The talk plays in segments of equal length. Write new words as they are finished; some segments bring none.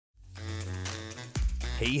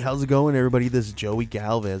Hey, how's it going, everybody? This is Joey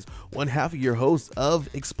Galvez, one half of your host of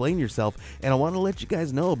Explain Yourself, and I want to let you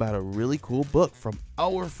guys know about a really cool book from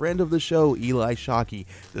our friend of the show, Eli Shockey.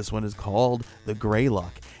 This one is called The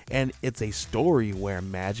Greylock, and it's a story where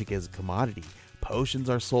magic is a commodity. Potions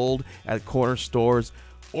are sold at corner stores.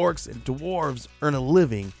 Orcs and dwarves earn a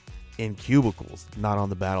living in cubicles, not on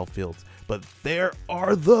the battlefields. But there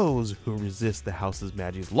are those who resist the house's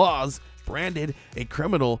magic's laws. Branded a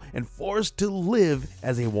criminal and forced to live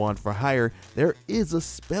as a wand for hire, there is a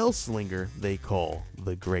spell slinger they call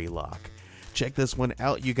the Greylock. Check this one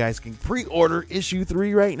out. You guys can pre-order issue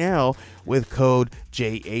 3 right now with code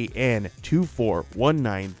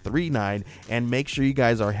JAN241939, and make sure you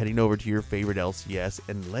guys are heading over to your favorite LCS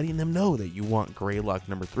and letting them know that you want Greylock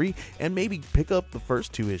number 3, and maybe pick up the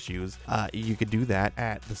first 2 issues. You could do that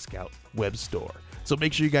at the Scout web store. So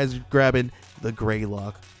make sure you guys are grabbing the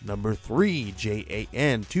Greylock number 3,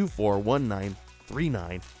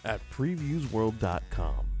 JAN241939 at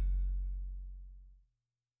previewsworld.com.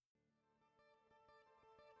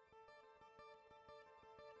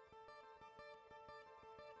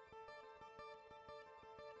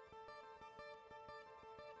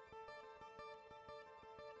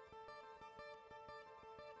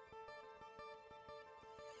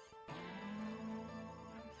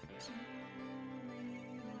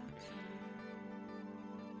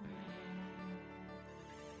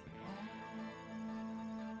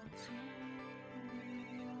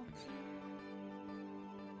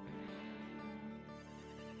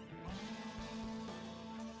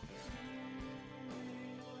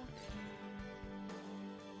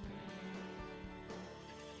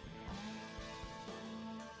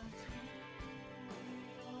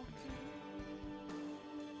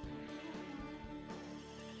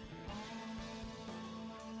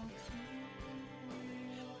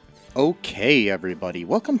 Okay, everybody,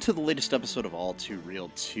 welcome to the latest episode of All Too Real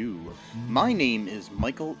 2. My name is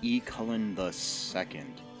Michael E. Cullen II,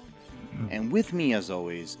 and with me, as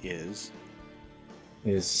always, is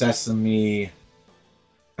Sesame.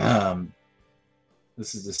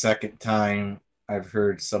 This is the second time I've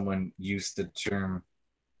heard someone use the term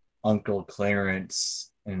Uncle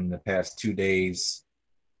Clarence in the past 2 days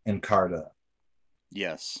in Carta.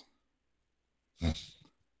 Yes.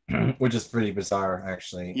 Which is pretty bizarre,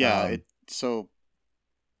 actually. Yeah,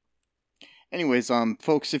 anyways,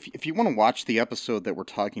 folks, if you want to watch the episode that we're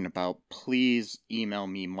talking about, please email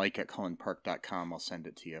me, mike@cullenpark.com. I'll send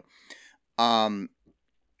it to you.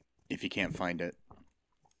 If you can't find it.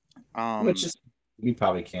 Which is, you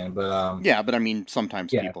probably can, but... yeah, but I mean,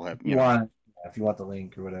 sometimes people have... if you want the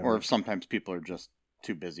link or whatever. Or if sometimes people are just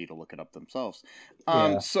too busy to look it up themselves.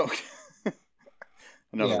 Yeah. So...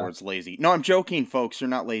 In other words, lazy. No, I'm joking, folks. You're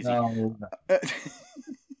not lazy. No.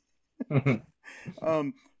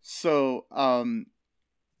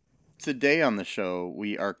 Today on the show,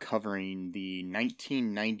 we are covering the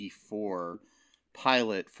 1994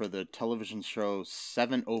 pilot for the television show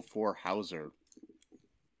 704 Hauser,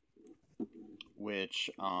 which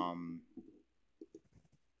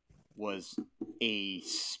was a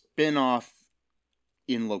spin-off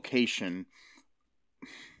in location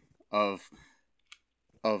of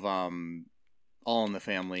All in the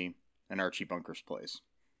Family and Archie Bunker's Place.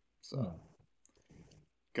 So,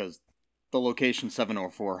 because the location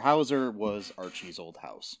 704 Hauser was Archie's old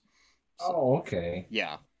house. So, okay.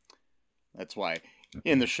 Yeah. That's why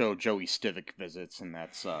in the show Joey Stivic visits, and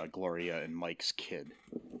that's Gloria and Mike's kid.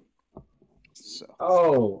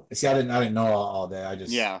 So. See, I didn't know all that. I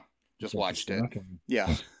just watched it. Okay.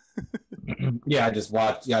 Yeah. Yeah, I just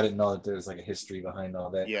watched. Yeah, I didn't know that there was like a history behind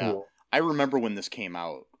all that. Yeah. Cool. I remember when this came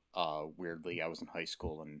out, weirdly. I was in high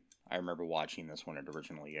school, and I remember watching this when it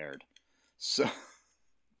originally aired. So...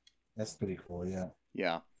 That's pretty cool, yeah.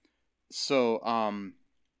 Yeah. So,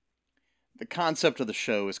 the concept of the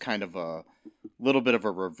show is kind of a little bit of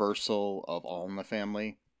a reversal of All in the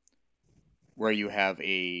Family, where you have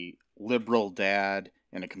a liberal dad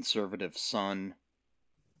and a conservative son,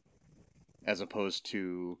 as opposed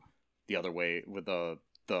to the other way with the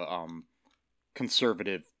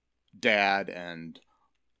conservative dad and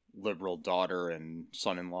liberal daughter and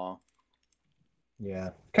son-in-law.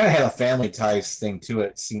 Yeah, kind of had a family ties thing to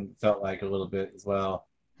it. Felt like a little bit as well.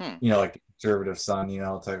 You know, like conservative son,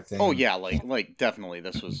 type of thing. Oh yeah, like definitely.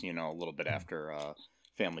 This was a little bit after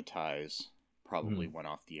Family Ties probably went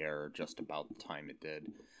off the air, just about the time it did.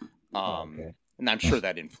 Okay. And I'm sure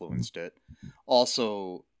that influenced it.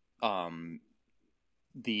 Also,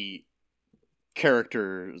 the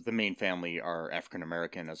characters, the main family, are African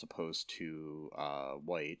American as opposed to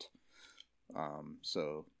white.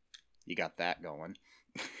 So you got that going.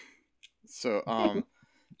 So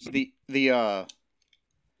the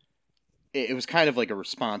it was kind of like a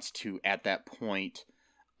response to, at that point,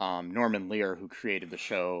 Norman Lear, who created the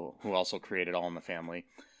show, who also created All in the Family,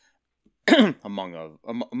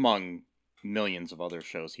 among millions of other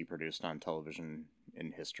shows he produced on television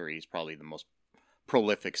in history. He's probably the most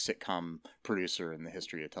prolific sitcom producer in the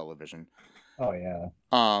history of television. Oh yeah.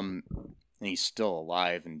 And he's still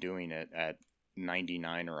alive and doing it at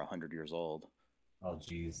 99 or 100 years old. Oh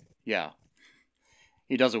geez. Yeah.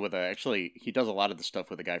 He does it with he does a lot of the stuff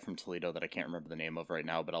with a guy from Toledo that I can't remember the name of right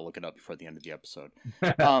now, but I'll look it up before the end of the episode.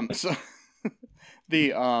 So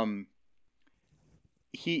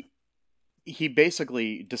he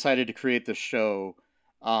basically decided to create this show.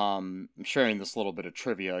 I'm sharing this little bit of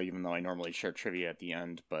trivia, even though I normally share trivia at the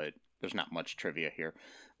end, but there's not much trivia here.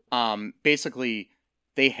 Basically,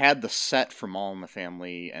 they had the set from All in the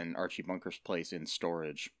Family and Archie Bunker's place in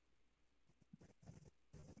storage.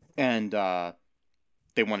 And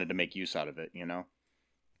they wanted to make use out of it, you know?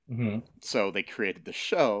 Mm-hmm. So they created the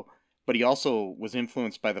show, but he also was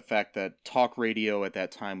influenced by the fact that talk radio at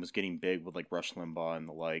that time was getting big with like Rush Limbaugh and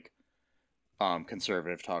the like,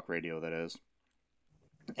 conservative talk radio, that is.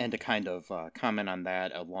 And to kind of comment on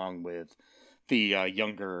that, along with the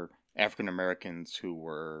younger African Americans who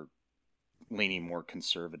were leaning more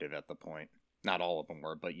conservative at the point. Not all of them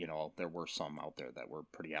were, but, you know, there were some out there that were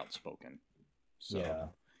pretty outspoken. So yeah.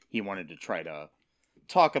 He wanted to try to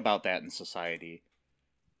talk about that in society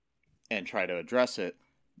and try to address it.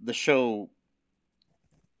 The show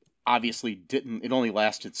obviously didn't, it only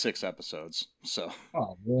lasted 6 episodes, so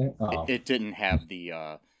it didn't have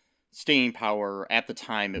the staying power. At the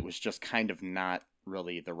time, it was just kind of not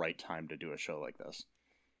really the right time to do a show like this.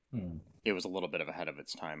 It was a little bit of ahead of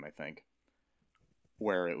its time, I think,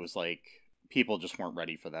 where it was like people just weren't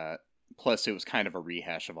ready for that. Plus, it was kind of a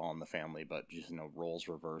rehash of All in the Family, but just, you know, roles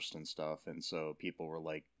reversed and stuff. And so people were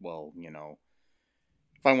like, well, you know,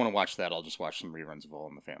 if I want to watch that, I'll just watch some reruns of All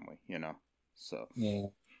in the Family, you know? So, yeah.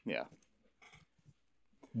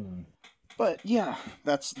 But yeah,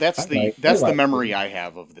 that's the memory I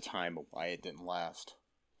have of the time of why it didn't last.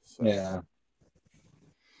 So. Yeah.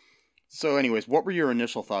 So anyways, what were your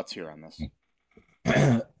initial thoughts here on this?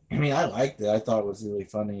 I mean, I liked it. I thought it was really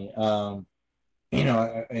funny. You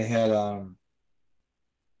know, it had,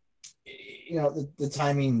 you know, the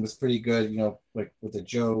timing was pretty good, you know, like with the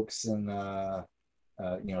jokes and,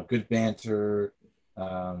 you know, good banter.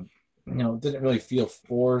 You know, it didn't really feel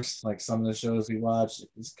forced like some of the shows we watched. It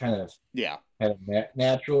was kind of had a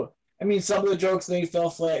natural. I mean, some of the jokes maybe fell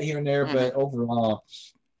flat here and there, but overall,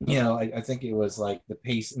 you know, I think it was like the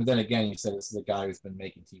pace. And then again, you said this is a guy who's been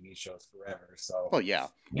making TV shows forever. So, well, yeah,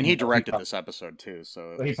 and he directed this episode too,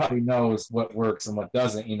 so he probably knows what works and what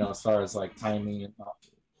doesn't. You know, as far as like timing and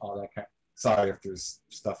all that kind. Sorry if there's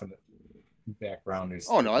stuff in the background. There's,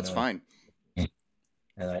 no, that's fine.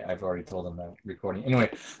 And I've already told them I'm recording. Anyway,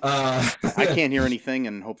 I can't hear anything,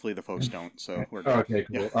 and hopefully the folks don't. So we're good. Okay,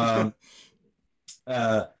 cool.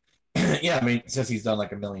 Yeah. Yeah, I mean, since he's done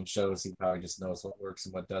like a million shows, he probably just knows what works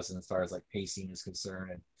and what doesn't as far as like pacing is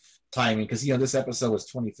concerned and timing. Because, you know, this episode was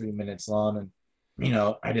 23 minutes long, and, you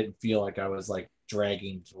know, I didn't feel like I was like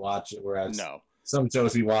dragging to watch it. Whereas some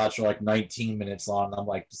shows we watch are like 19 minutes long. I'm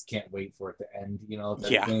like, just can't wait for it to end, you know,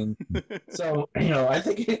 that thing. So, you know, I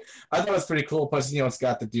thought it was pretty cool. Plus, you know, it's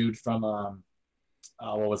got the dude from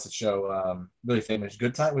what was the show? Really famous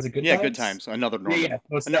Good Time. Was it Good Times? Yeah, Good Times. Another Norman.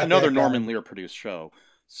 Another Norman Lear produced show.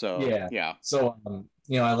 So yeah. So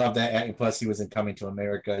you know, I love that. And plus, he was in Coming to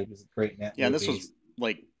America. He was great in that. Yeah, movies. And this was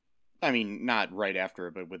like, I mean, not right after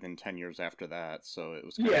it, but within 10 years after that. So it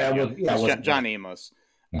was kind of, John Amos.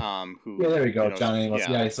 Who? Yeah, there we go, you know, John Amos.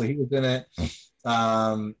 Yeah, so he was in it.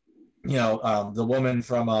 You know, the woman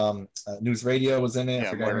from News Radio was in it.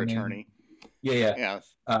 Yeah, Moira Attorney. Yeah.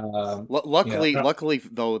 Luckily,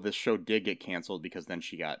 though, this show did get canceled because then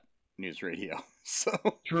she got News Radio. So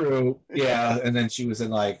true. Yeah, and then she was in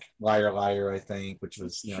like Liar Liar, I think, which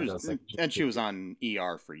was, you know, she was on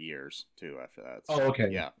ER for years too after that. So, okay.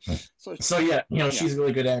 Yeah. So yeah, you know, she's a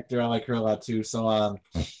really good actor. I like her a lot too. So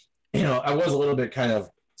you know, I was a little bit kind of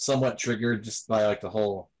somewhat triggered just by like the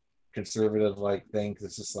whole conservative like thing, because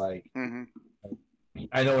it's just like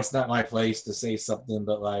I know it's not my place to say something,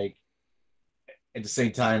 but like at the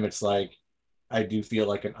same time, it's like I do feel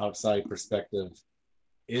like an outside perspective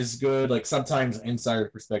is good. Like sometimes insider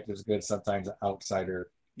perspective is good, sometimes an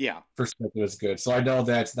outsider perspective is good. So I know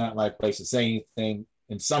that's not my place to say anything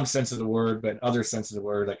in some sense of the word, but in other sense of the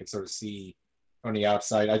word, I can sort of see from the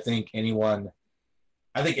outside. I think anyone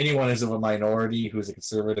is of a minority who's a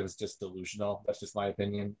conservative is just delusional. That's just my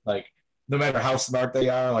opinion. Like no matter how smart they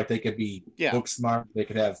are, like they could be book smart, they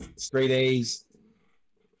could have straight A's.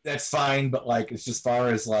 That's fine, but like it's just far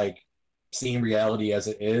as like seeing reality as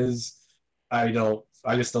it is, I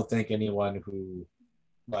just don't think anyone who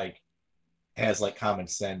like has like common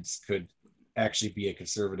sense could actually be a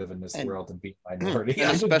conservative in this And world and be a minority. and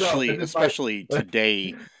I just don't. especially It's just like, especially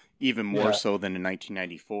today, even more yeah, so than in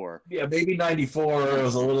 1994. yeah, maybe 94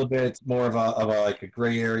 was a little bit more of a like a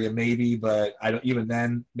gray area, maybe, but I don't even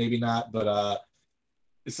then, maybe not. But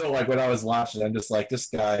so like when I was watching, I'm just like, this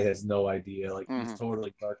guy has no idea. Like he's Hmm.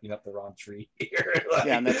 totally barking up the wrong tree here. Yeah, Like,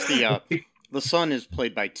 and that's the son is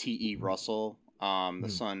played by T.E. Russell. The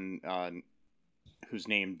son, whose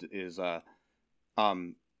name is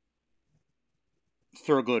um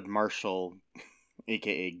Thurgood Marshall,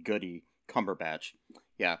 aka Goodie Cumberbatch.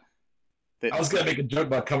 Yeah. I was gonna make a joke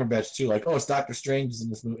about Cumberbatch too, like, oh, it's Doctor Strange is in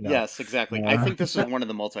this movie now. Yes, exactly. I think this is one of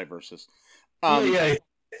the multiverses. Yeah, Um, yeah.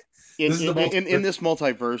 in This is the in, most. in this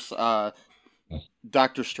multiverse,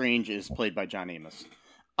 Doctor Strange is played by John Amos.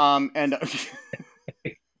 And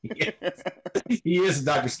Yeah, he is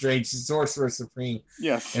Doctor Strange, the Sorcerer Supreme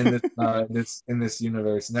yes. in this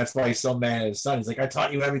universe, and that's why he's so mad at his son. He's like, I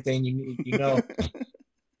taught you everything you know,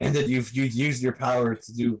 and that you've used your power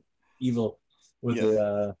to do evil with Yes.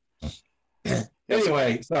 it. Yes.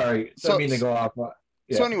 Anyway, sorry, So don't mean to go off. so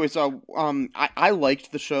Yeah. anyways, I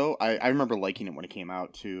liked the show. I remember liking it when it came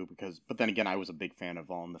out too, but then again, I was a big fan of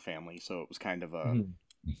All in the Family, so it was kind of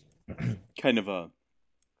a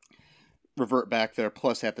revert back there.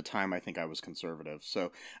 Plus, at the time, I think I was conservative,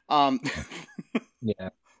 so Yeah.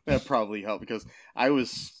 that probably helped because I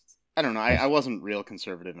don't know, I wasn't real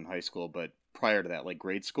conservative in high school, but prior to that, like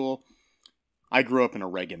grade school, I grew up in a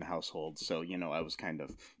Reagan household, so I was kind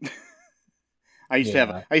of.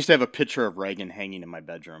 Yeah. I used to have a picture of Reagan hanging in my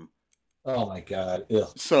bedroom. Oh my God. Ew.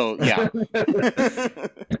 So yeah,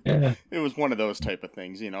 it was one of those type of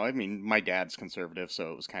things. I mean, my dad's conservative,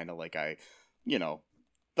 so it was kind of like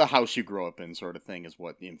the house you grow up in sort of thing is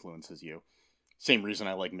what influences you. Same reason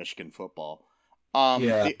I like Michigan football.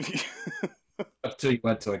 Yeah. The- Until you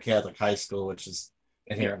went to a Catholic high school, which is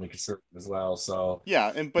yeah, inherently conservative as well. So.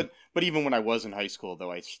 yeah, but even when I was in high school,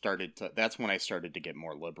 though, that's when I started to get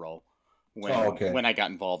more liberal. Oh, When okay. when I got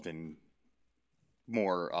involved in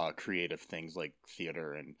more creative things like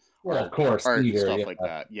theater and Well, of course, art and theater. stuff Yeah. like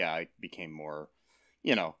that. Yeah, I became more,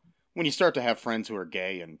 you know, when you start to have friends who are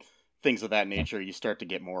gay and things of that nature, you start to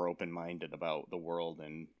get more open minded about the world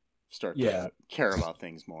and start Yeah. to care about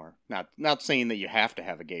things more. Not saying that you have to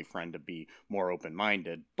have a gay friend to be more open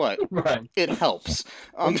minded, but Right. it helps.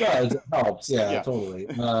 It does. It helps. Yeah, Yeah, totally.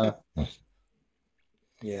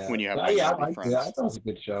 Yeah, when you have but yeah, I minority liked it. I friends. thought it was a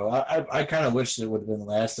good show. I kind of wish it would have been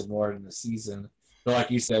lasted more than the season. But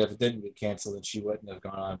like you said, if it didn't get canceled, then she wouldn't have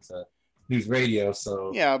gone on to news radio.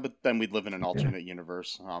 So Yeah, but then we'd live in an alternate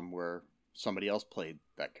universe where somebody else played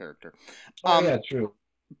that character. oh Um, yeah, true.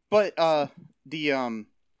 but the um,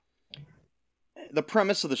 the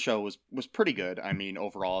premise of the show was pretty good. I mean,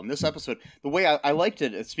 overall, in this episode, the way I liked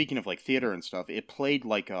it. Speaking of like theater and stuff, it played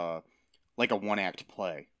like a one act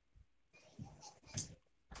play.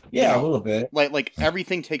 You Yeah, a know, little bit. like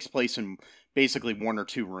everything takes place in basically one or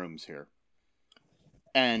two rooms here,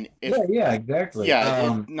 and Yeah, yeah, exactly.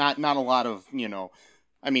 not a lot of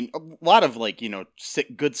I mean, a lot of like good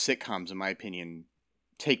sitcoms, in my opinion,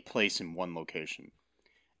 take place in one location.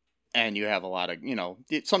 And you have a lot of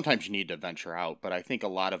sometimes you need to venture out, but I think a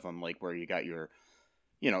lot of them, like where you got your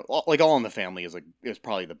like All in the Family is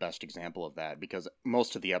probably the best example of that, because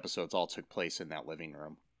most of the episodes all took place in that living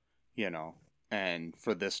room, you know and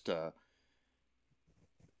for this to,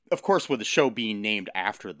 of course, with the show being named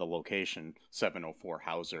after the location 704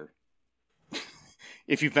 Hauser,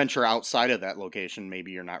 if you venture outside of that location,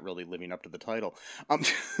 maybe you're not really living up to the title. um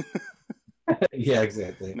Yeah,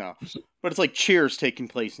 exactly. no, but it's like Cheers taking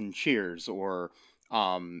place in Cheers, or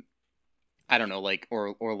I don't know, like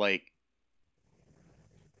or like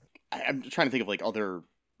I'm trying to think of like other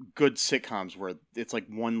good sitcoms where it's like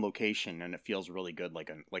one location and it feels really good, like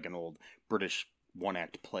an old British one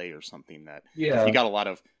act play or something, that you Yeah, got a lot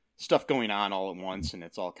of stuff going on all at once and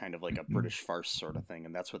it's all kind of like a British farce sort of thing,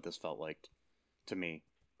 and that's what this felt like to me,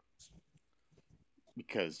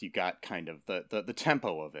 because you got kind of the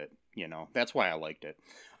tempo of it. That's why I liked it.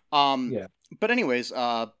 Um, yeah. but anyways,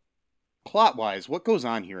 plot wise, what goes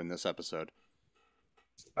on here in this episode?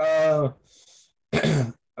 Uh,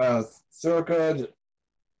 uh, Thurgood,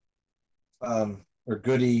 or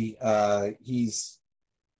Goody, he's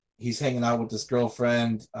hanging out with this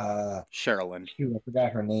girlfriend. Sherilyn. Shoot, I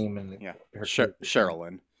forgot her name and Yeah, her character's name.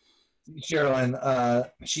 Sherilyn. Sherilyn,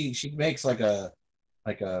 she makes like a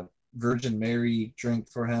Virgin Mary drink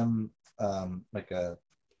for him, like a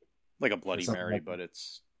Like a or Bloody something Mary, like but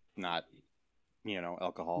it's not,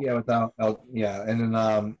 alcohol. yeah, without yeah, and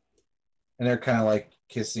then and they're kind of like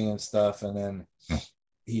kissing and stuff, and then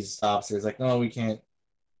he stops her. He's like, no, we can't,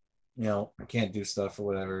 I can't do stuff or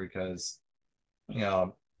whatever because,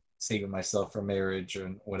 I'm saving myself for marriage or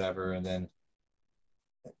whatever. And then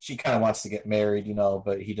she kind of wants to get married,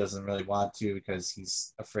 but he doesn't really want to because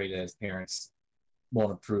he's afraid that his parents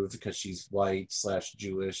won't approve because she's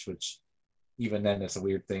white/Jewish, which even then it's a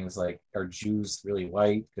weird thing. It's like, are Jews really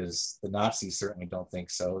white? Because the Nazis certainly don't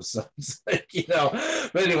think so. So it's like,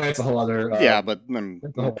 but anyway, it's a whole other. Yeah, but I'm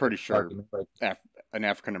pretty sure argument, but... an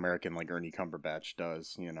African American like Ernie Cumberbatch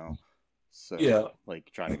does, So, yeah.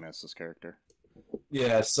 like Johnny Miss's character.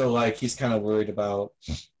 Yeah, so like he's kind of worried about,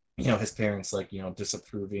 his parents like,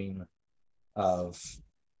 disapproving of,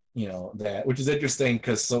 that, which is interesting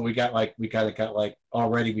because so we got like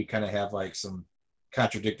already we kind of have like some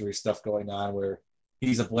contradictory stuff going on where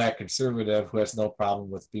he's a black conservative who has no problem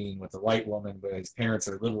with being with a white woman, but his parents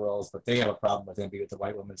are liberals, but they have a problem with him being with a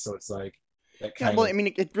white woman. So it's like that kind of... I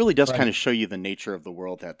mean, it really does kind of show you the nature of the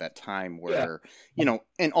world at that time where,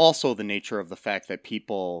 and also the nature of the fact that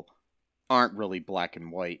people aren't really black and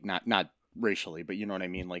white, not racially, but you know what I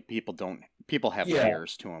mean? Like people have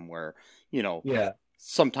layers to them where,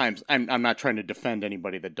 sometimes I'm not trying to defend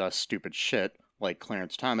anybody that does stupid shit like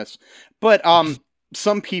Clarence Thomas, but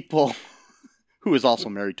some people who is also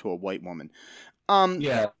married to a white woman.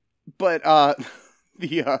 But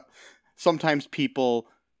sometimes people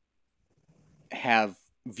have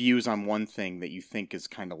views on one thing that you think is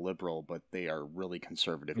kind of liberal, but they are really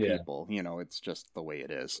conservative people. It's just the way it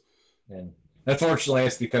is. And unfortunately,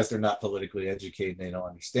 it's because they're not politically educated and they don't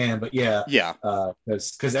understand. But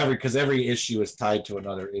because every issue is tied to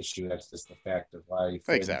another issue. That's just the fact of life.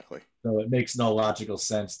 Exactly. And so it makes no logical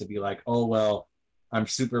sense to be like, oh well, I'm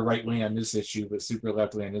super right wing on this issue, but super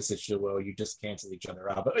left wing on this issue. Well, you just cancel each other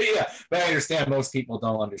out. But I understand most people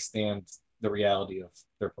don't understand the reality of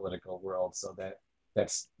their political world, so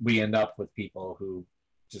we end up with people who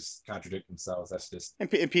just contradict themselves. That's just and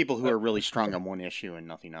people who are really strong on one issue and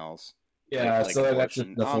nothing else. Yeah, so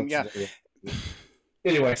abortion. That's just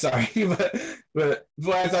Anyway, sorry, but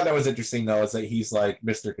what I thought that was interesting though is that he's like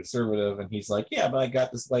Mr. Conservative, and he's like, yeah, but I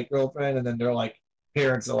got this white girlfriend, and then they're like,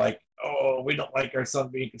 parents are like, oh, we don't like our son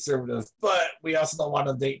being conservative, but we also don't want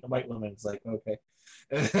to date a white woman. It's like, okay,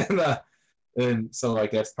 and so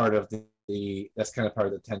like that's part of that's kind of part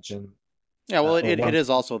of the tension. Yeah, well, it is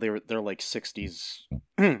also they're like 60s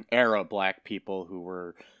era black people who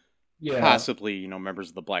were possibly members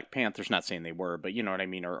of the Black Panthers. Not saying they were, but you know what I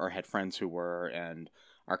mean, or had friends who were, and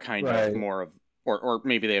are kind of more of, or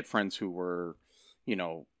maybe they had friends who were,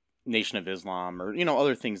 Nation of Islam, or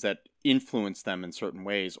other things that influence them in certain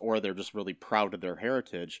ways, or they're just really proud of their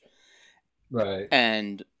heritage, right?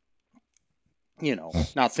 And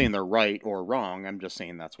not saying they're right or wrong. I'm just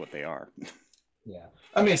saying that's what they are. Yeah,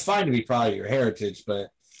 I mean, it's fine to be proud of your heritage, but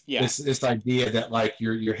this idea that like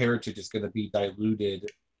your heritage is going to be diluted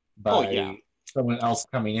by someone else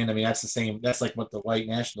coming in. I mean, that's the same. That's like what the white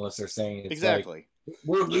nationalists are saying. It's exactly. Like,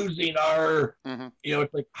 we're losing our.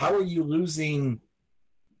 It's like, how are you losing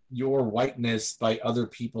your whiteness by other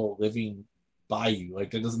people living by you?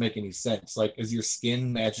 Like, that doesn't make any sense. Like, is your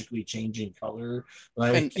skin magically changing color?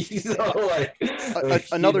 Like,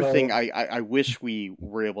 another thing I wish we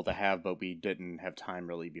were able to have, but we didn't have time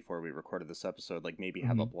really before we recorded this episode. Like, maybe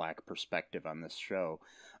have a black perspective on this show.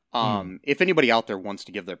 If anybody out there wants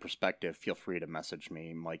to give their perspective, feel free to message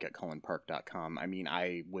me, Mike@cullenpark.com. I mean,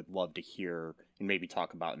 I would love to hear and maybe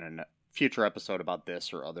talk about in a future episode about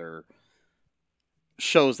this or other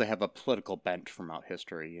shows that have a political bent from out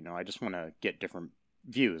history. I just want to get different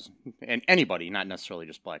views, and anybody, not necessarily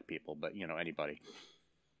just black people, but anybody.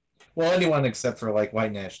 Well, anyone except for like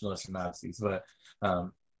white nationalists and Nazis, but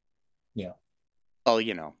Well,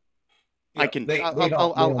 I can.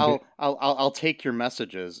 I'll take your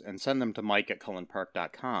messages and send them to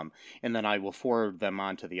Mike@cullenpark.com, and then I will forward them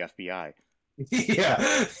on to the FBI.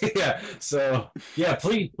 Yeah. So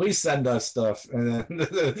please send us stuff, and then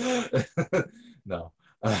no,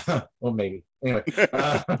 well maybe anyway.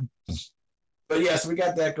 But yes, we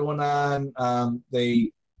got that going on.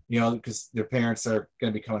 They, because their parents are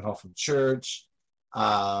going to be coming home from church.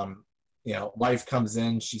 Wife comes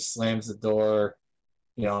in, she slams the door.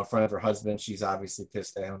 In front of her husband. She's obviously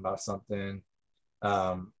pissed at him about something.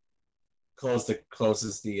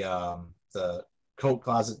 Closes the coat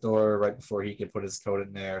closet door right before he could put his coat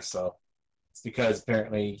in there. So it's because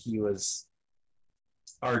apparently he was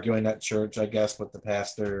arguing at church, I guess, with the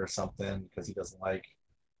pastor or something, because he doesn't like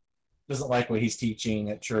what he's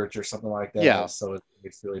teaching at church or something like that. Yeah. So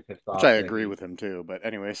it's really pissed off. Which I agree with him too, but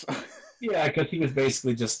anyways. Yeah, because he was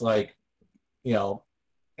basically just like,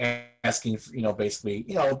 asking for, basically,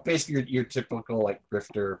 your typical like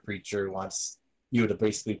grifter preacher wants you to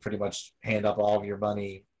basically pretty much hand up all of your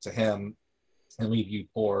money to him and leave you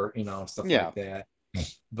poor, stuff Yeah. like that.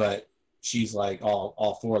 But she's like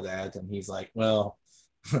all for that, and he's like, well,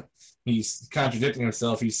 he's contradicting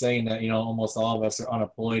himself. He's saying that almost all of us are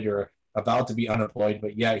unemployed or about to be unemployed,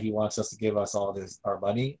 but yet he wants us to give us all our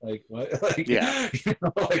money. Like what? Like, Yeah.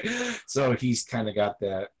 So he's kind of got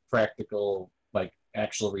that practical, like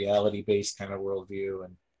actual reality based kind of worldview,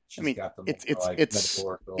 and she's got the like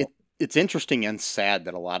metaphorical. It's interesting and sad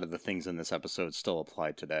that a lot of the things in this episode still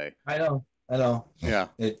apply today. I know. Yeah.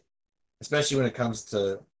 Especially when it comes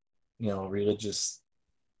to religious,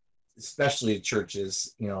 especially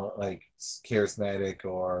churches, like charismatic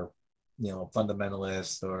or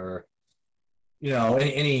fundamentalist or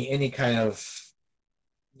any kind of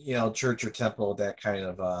church or temple, that kind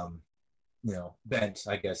of bent,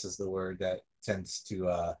 I guess is the word, that tends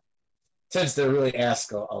to really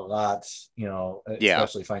ask a lot,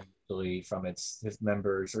 especially financially from his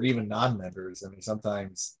members or even non-members. I mean,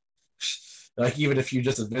 sometimes like even if you're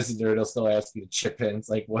just a visitor, they'll still ask you to chip in. It's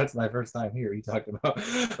like, what's my first time here? What are you talking about?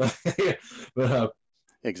 But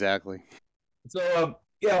exactly. So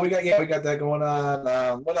we got that going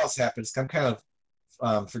on. What else happens? I'm kind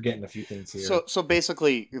of forgetting a few things here. So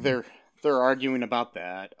basically, they're arguing about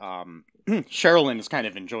that. Sherilyn is kind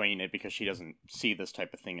of enjoying it because she doesn't see this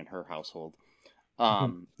type of thing in her household.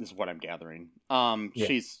 Is what I'm gathering.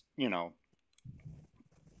 She's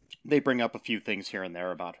they bring up a few things here and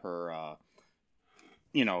there about her.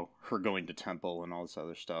 Her going to temple and all this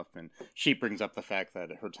other stuff. And she brings up the fact that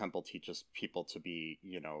her temple teaches people to be,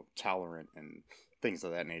 tolerant and things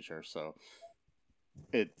of that nature. So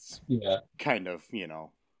it's kind of,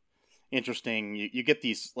 interesting. You get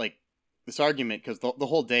these, like, this argument because the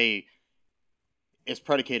whole day is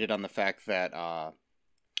predicated on the fact that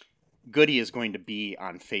Goodie is going to be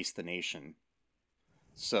on Face the Nation.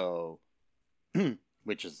 So,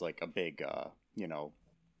 which is like a big,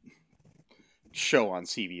 show on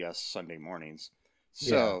CBS Sunday mornings.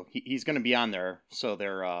 So he's going to be on there. So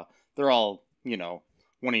they're all,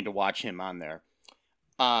 wanting to watch him on there.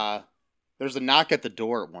 There's a knock at the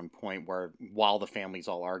door at one point while the family's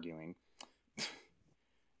all arguing.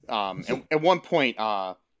 At one point,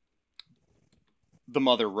 the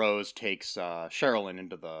mother Rose takes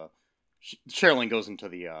Sherilyn Sherilyn goes into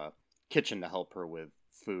the kitchen to help her with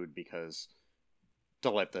food to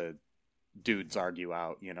let the dudes argue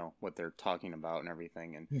out, what they're talking about and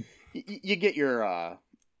everything, and you get your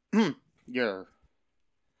your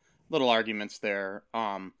little arguments there.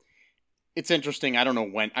 It's interesting. I don't know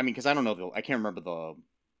when. I mean, because I don't know. I can't remember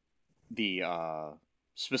the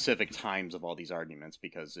specific times of all these arguments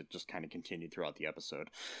because it just kind of continued throughout the episode.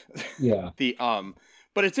 Yeah.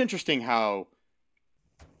 But it's interesting how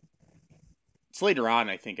it's later on.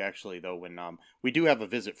 I think actually though when we do have a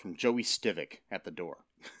visit from Joey Stivic at the door.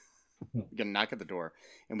 We get a knock at the door,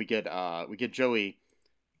 and we get Joey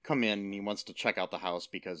come in, and he wants to check out the house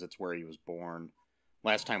because it's where he was born.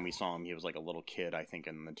 Last time we saw him, he was like a little kid, I think,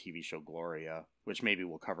 in the TV show Gloria, which maybe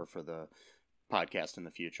we'll cover for the podcast in the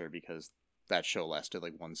future because that show lasted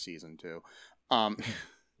like one season too.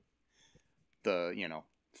 The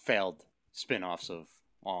failed spin-offs of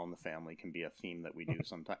All in the Family can be a theme that we do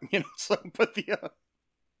sometime, So, but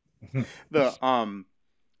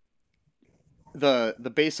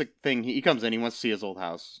the basic thing, he comes in, he wants to see his old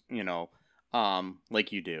house,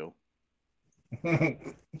 like you do.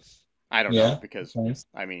 I don't know, because, nice.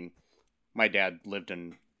 I mean, my dad lived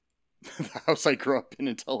in the house I grew up in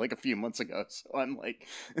until like a few months ago, so I'm like,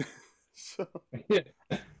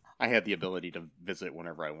 I had the ability to visit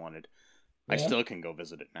whenever I wanted. Yeah. I still can go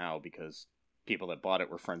visit it now because people that bought it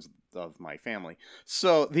were friends of my family.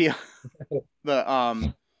 So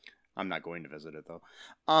I'm not going to visit it though.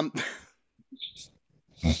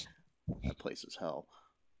 That place is hell.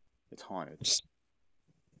 It's haunted.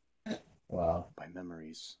 Wow. By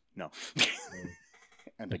memories. No.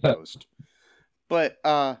 And a ghost. But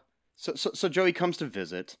so Joey comes to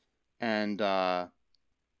visit, and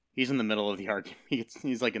he's in the middle of the argument.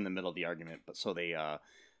 He's like in the middle of the argument, but so they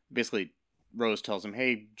basically Rose tells him,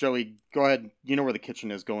 "Hey, Joey, go ahead. You know where the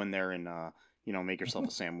kitchen is. Go in there and make yourself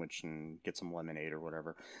a sandwich and get some lemonade or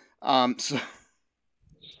whatever."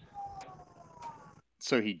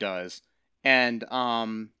 So he does. And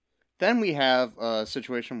then we have a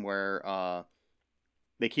situation where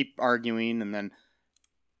they keep arguing, and then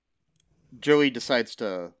Joey decides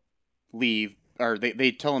to leave, or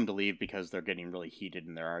they tell him to leave because they're getting really heated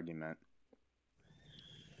in their argument.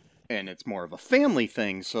 And it's more of a family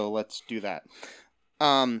thing, so let's do that.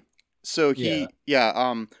 So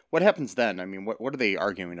Yeah. what happens then? I mean, what are they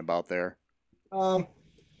arguing about there? Um,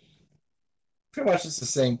 Pretty much it's the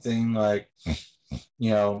same thing. Like,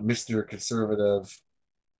 Mr. Conservative,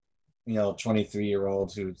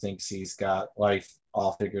 23-year-old who thinks he's got life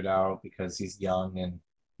all figured out because he's young and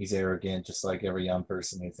he's arrogant, just like every young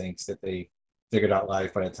person who thinks that they figured out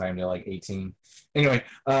life by the time they're like 18. Anyway,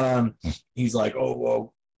 he's like, oh,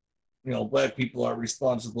 well, black people are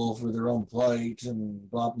responsible for their own plight and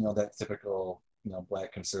blah, that typical,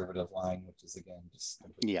 black conservative line, which is again just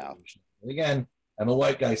Yeah. again, I'm a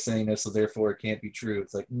white guy saying this, so therefore it can't be true.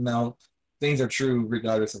 It's like, no, things are true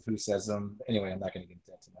regardless of who says them. Anyway, I'm not going to get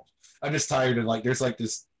into that too much. I'm just tired of like, there's like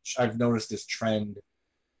this, I've noticed this trend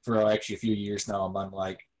for actually a few years now among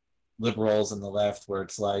like liberals and the left where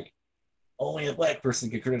it's like, only a black person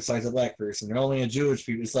can criticize a black person, or only a Jewish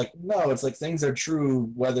people. It's like, no, it's like things are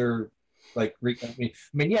true whether like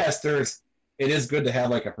yes, it is good to have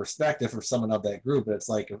like a perspective for someone of that group, but it's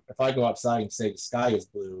like if I go outside and say the sky is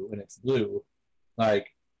blue and it's blue, like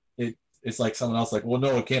it's like someone else like, well,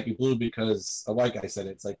 no, it can't be blue because a white guy said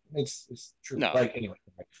it. It's like it's true. No. Like anyway,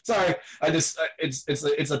 sorry, I just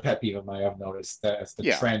it's a pet peeve of mine. I've noticed that's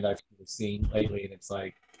the trend I've seen lately, and it's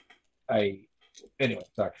like anyway,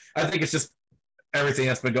 sorry. I think it's just everything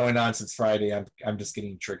that's been going on since Friday. I'm just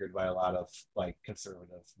getting triggered by a lot of like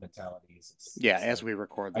conservative mentalities. As we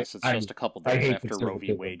record this, it's just a couple days after Roe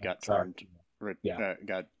v. Wade got turned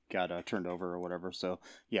over or whatever. So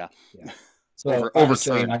yeah. So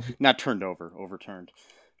overturned, not turned over, overturned.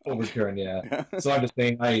 Overturned, yeah. So I'm just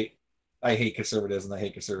saying I hate conservatism. I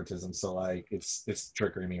hate conservatism. So like it's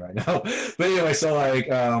triggering me right now. But anyway, so like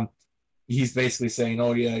he's basically saying,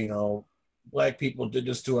 oh yeah, black people did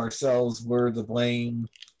this to ourselves. We're the blame.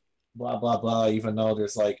 Blah blah blah. Even though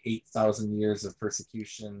there's like 8,000 years of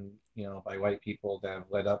persecution, by white people that have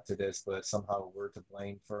led up to this, but somehow we're to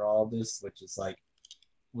blame for all this, which is like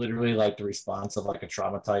literally like the response of like a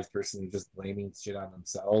traumatized person who's just blaming shit on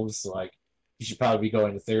themselves. So like you should probably be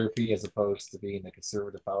going to therapy as opposed to being a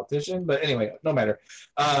conservative politician. But anyway, no matter.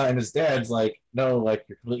 And his dad's like, no, like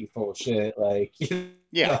you're completely full of shit. Like,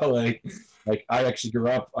 like I actually grew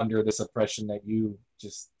up under this oppression that you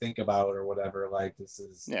just think about or whatever. Like this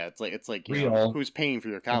is it's like real. Who's paying for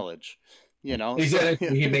your college? He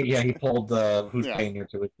pulled the who's paying your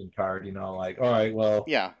tuition card. Like all right, well,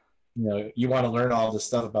 you want to learn all this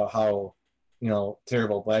stuff about how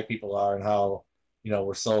terrible black people are and how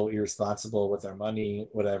we're so irresponsible with our money,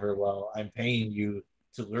 whatever. Well, I'm paying you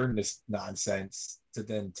to learn this nonsense to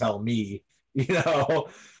then tell me,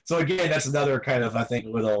 So again, that's another kind of, I think,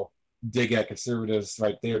 little dig at conservatives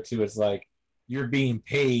right there too. Is like you're being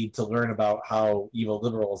paid to learn about how evil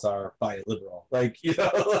liberals are by a liberal, like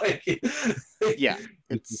like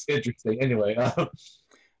it's interesting. Anyway, but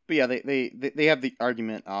yeah, they have the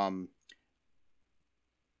argument.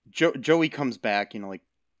 Joey comes back, like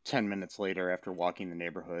 10 minutes later after walking the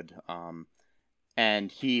neighborhood,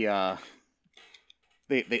 and he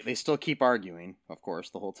they still keep arguing, of course,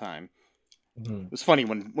 the whole time. Mm-hmm. It was funny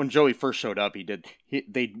when Joey first showed up.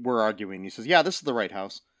 They were arguing. He says, "Yeah, this is the right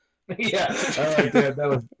house." Yeah, I like that.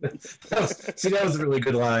 That was a really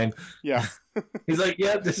good line. Yeah, he's like,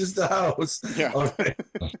 "Yeah, this is the house." Yeah. Okay.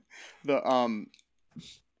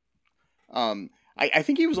 I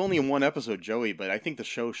think he was only in one episode, Joey, but I think the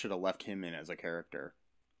show should have left him in as a character.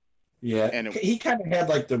 Yeah, and he kind of had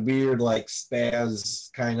like the weird like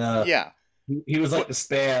spaz kind of. Yeah, he was like the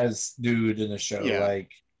spaz dude in the show,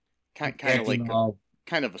 like kind of like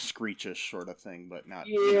kind of a screechish sort of thing, but not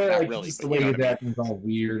not really. Just the way his acting's all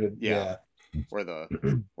weird. And, or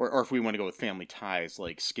or if we want to go with family ties,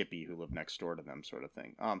 like Skippy, who lived next door to them, sort of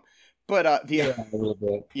thing. a little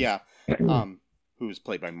bit. Yeah. Who was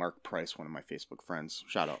played by Mark Price, one of my Facebook friends.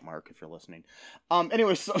 Shout out, Mark, if you're listening.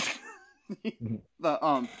 Anyway, so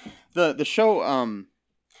the show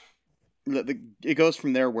it goes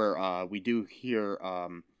from there where we do hear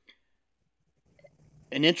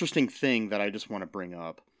an interesting thing that I just want to bring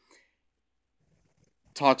up.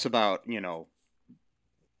 Talks about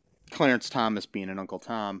Clarence Thomas being an Uncle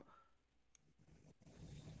Tom,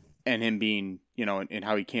 and him being and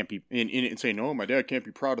how he can't be and saying, "No, my dad can't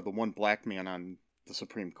be proud of the one black man on the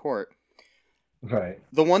Supreme Court." Right.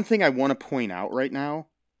 The one thing I want to point out right now,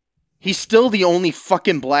 he's still the only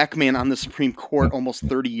fucking black man on the Supreme Court almost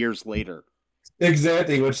 30 years later.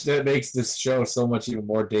 Exactly, which that makes this show so much even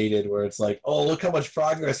more dated, where it's like, oh, look how much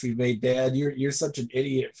progress we've made, Dad. You're such an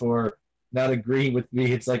idiot for not agreeing with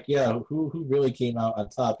me. It's like, yeah, who really came out on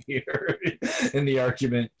top here in the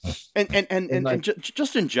argument? And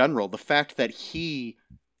just in general, the fact that he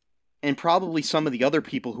and probably some of the other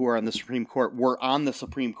people who are on the Supreme Court were on the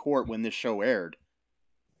Supreme Court when this show aired.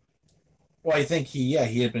 Well, I think he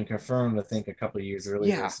had been confirmed, I think, a couple of years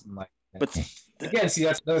earlier or Yeah, something like that. but Again, see,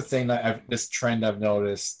 that's another thing that this trend I've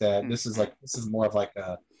noticed, that mm, this is more of like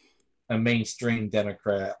a mainstream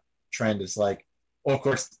Democrat trend. Is like, well, of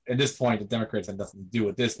course, at this point, the Democrats have nothing to do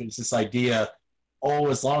with this, but it's this idea, oh,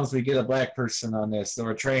 as long as we get a black person on this, or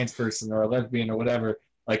a trans person, or a lesbian, or whatever,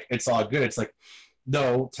 like it's all good. It's like,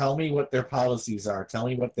 no, tell me what their policies are. Tell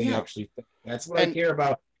me what they yeah, actually think. That's what I and care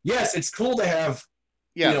about. Yes, it's cool to have,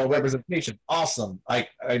 yeah, like representation. Awesome.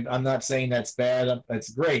 I'm not saying that's bad. That's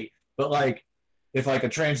great. But like, if like a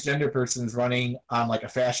transgender person is running on like a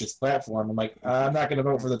fascist platform, I'm like, I'm not going to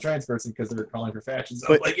vote for the trans person because they're calling for fascism.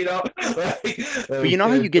 but Like, like, but you know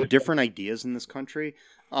how you get different ideas in this country?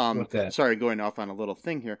 with that. Sorry, going off on a little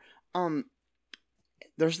thing here. Um,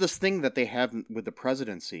 there's this thing that they have with the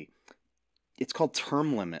presidency. It's called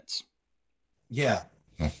term limits. Yeah.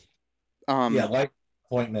 Yeah. Um, Life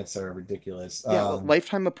appointments are ridiculous. yeah,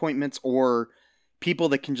 lifetime appointments or people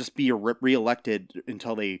that can just be reelected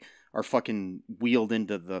until they are fucking wheeled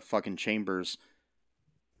into the fucking chambers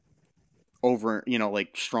over,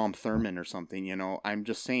 like Strom Thurmond or something. I'm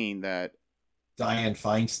just saying that. Dianne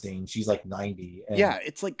Feinstein, she's like 90. And, Yeah,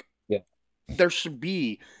 it's like yeah. there should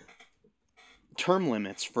be term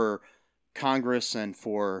limits for Congress and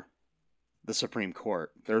for the Supreme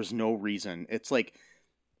Court. There's no reason. It's like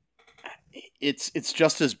it's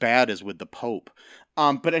just as bad as with the Pope.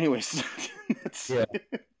 But anyways, Yeah.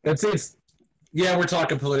 It's yeah, we're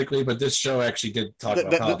talking politically, but this show actually did talk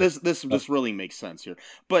about politics. this really makes sense here.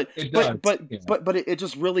 But It does. Yeah. but it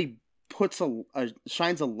just really puts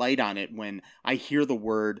shines a light on it when I hear the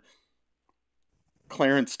word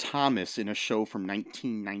Clarence Thomas in a show from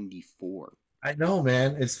 1994. I know,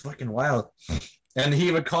 man. It's fucking wild. And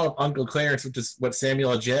he would call him Uncle Clarence, which is what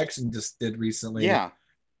Samuel L. Jackson just did recently. Yeah.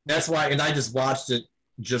 That's why, and I just watched it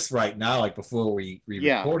just right now, like before we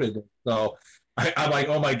recorded it. So I'm like,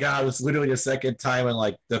 oh my God, it's literally the second time in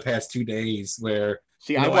like the past 2 days where.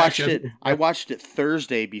 See, I watched it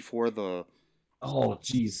Thursday before the. Oh,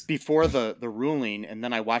 jeez. Before the ruling, and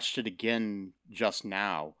then I watched it again just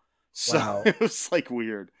now. So wow. It was like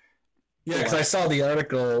weird. Yeah, because I saw the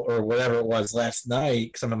article or whatever it was last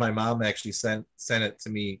night. Some of my mom actually sent it to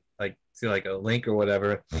me, like through like a link or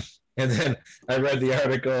whatever. And then I read the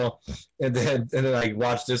article, and then I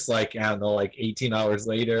watched this like, I don't know, like 18 hours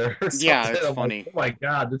later or something. Yeah, it's I'm funny. Like, oh my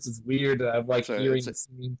God, this is weird. I'm like hearing the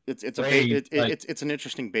scene. It's an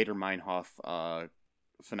interesting Bader Meinhof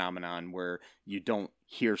phenomenon where you don't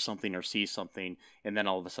hear something or see something, and then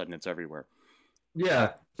all of a sudden it's everywhere.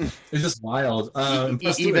 Yeah, it's just wild.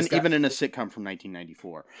 Even in a sitcom from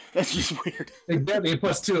 1994, that's just weird. Exactly.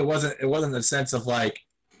 Plus, too, it wasn't the sense of like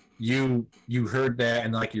you heard that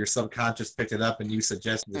and like your subconscious picked it up and you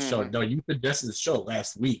suggested the show. No, you suggested the show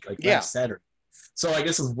last week, like last Saturday. So like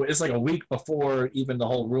it's like a week before even the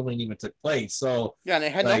whole ruling even took place. So yeah, and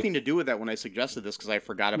it had nothing to do with that when I suggested this because I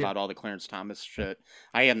forgot about all the Clarence Thomas shit.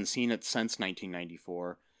 I hadn't seen it since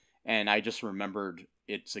 1994, and I just remembered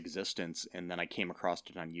its existence, and then I came across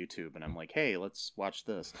it on YouTube, and I'm like, hey, let's watch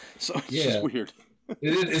this. So it's just weird.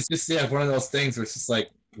 It's just one of those things where it's just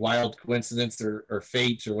like wild coincidence or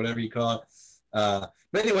fate or whatever you call it.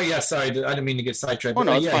 But anyway, yeah, sorry, I didn't mean to get sidetracked. Oh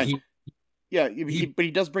no, it's fine. But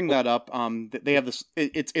he does bring that up. They have this.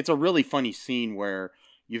 It's a really funny scene where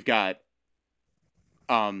you've got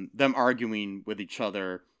them arguing with each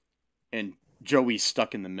other, and Joey's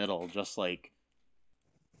stuck in the middle, just like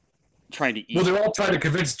trying to eat. Well, they're all trying to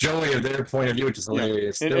convince Joey of their point of view, which is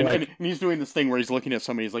hilarious. And he's doing this thing where he's looking at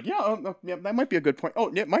somebody. He's like, "Yeah, that might be a good point.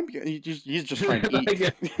 Oh, it might be." He's just trying to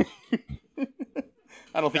eat.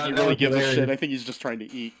 I don't think he really gives a shit. I think he's just trying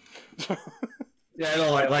to eat. Yeah, I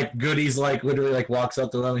know. Like Goodie's like literally like walks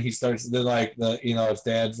up to them and he starts to like his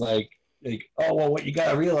dad's like oh well, what you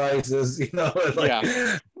gotta realize is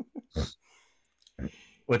like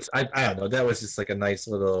which I don't know. That was just like a nice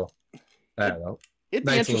little I don't know. It'd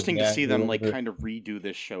be interesting to see them like kind of redo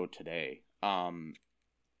this show today.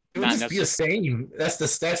 It would just be the same. That's the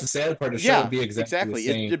sad part. The show would be exactly the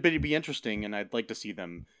same. It'd be interesting, and I'd like to see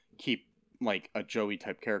them keep like a Joey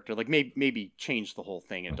type character. Like maybe change the whole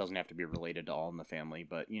thing. It doesn't have to be related to All in the Family,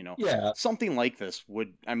 but something like this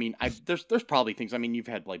would. I mean, there's probably things. I mean, you've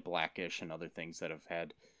had like Blackish and other things that have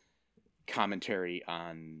had commentary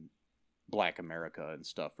on Black America and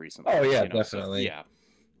stuff recently. Oh yeah, definitely. So,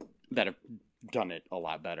 that have done it a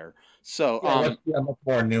lot better. So much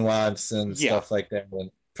more nuance and stuff like that.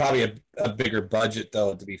 And probably a bigger budget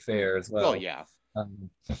though, to be fair as well. Well, yeah.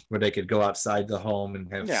 Where they could go outside the home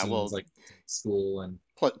and have scenes like school and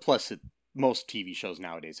plus most TV shows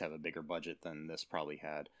nowadays have a bigger budget than this probably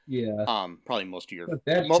had. Yeah. Probably most of your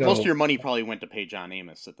most of your money probably went to pay John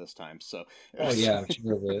Amos at this time. So. Oh yeah, I'm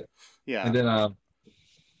sure of it. Yeah. And then I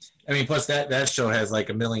mean, plus that show has like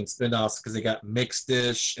a million spin-offs because they got Mixed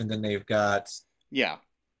Dish, and then they've got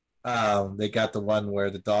they got the one where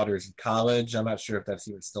the daughter's in college. I'm not sure if that's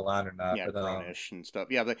even still on or not. Yeah, but, Grownish and stuff.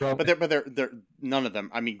 Yeah, but they're none of them.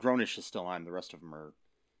 I mean, Grownish is still on. The rest of them are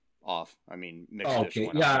off. I mean, Mixed Dish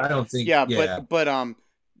went yeah, off. I don't think. Yeah, but but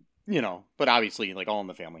obviously, like All in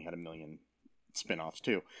the Family had a million spin-offs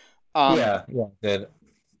too. Did.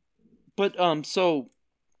 But so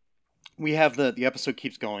we have the episode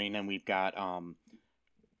keeps going, and we've got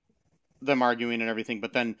them arguing and everything,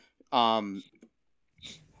 but then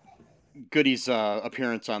Goodie's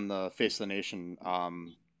appearance on the Face of the Nation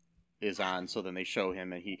is on, so then they show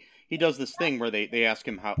him, and he does this thing where they ask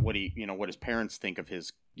him what his parents think of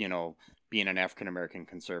his being an African American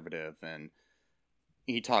conservative, and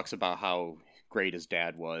he talks about how great his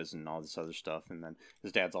dad was and all this other stuff, and then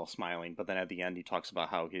his dad's all smiling, but then at the end he talks about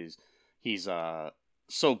how he's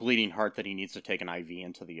so bleeding heart that he needs to take an IV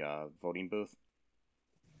into the voting booth.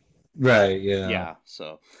 Right. Yeah. Yeah.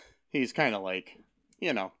 So he's kind of like,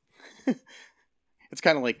 it's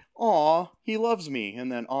kind of like, aw, he loves me,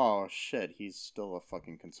 and then, oh shit, he's still a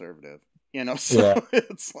fucking conservative, So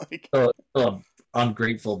it's like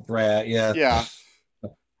ungrateful brat. Yeah. Yeah.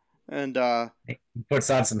 And he puts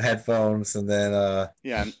on some headphones, and then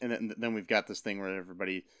and then we've got this thing where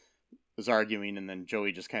everybody is arguing, and then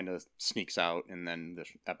Joey just kind of sneaks out, and then the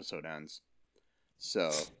episode ends.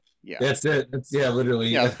 So yeah, that's it. Literally.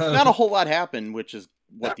 Yeah, not a whole lot happened, which is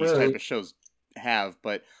what these type of shows have,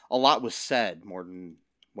 but a lot was said more than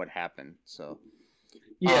what happened. So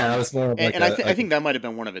yeah, it was more. I think that might have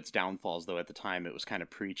been one of its downfalls, though. At the time, it was kind of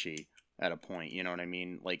preachy at a point. You know what I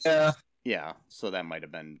mean? Like yeah. So that might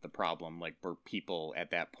have been the problem, like where people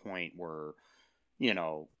at that point were,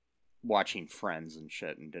 watching Friends and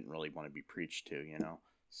shit and didn't really want to be preached to,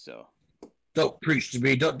 So don't preach to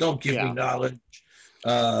me. Don't give me knowledge.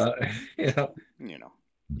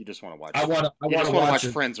 You just want to watch. I want to watch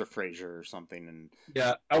Friends or Frasier or something, and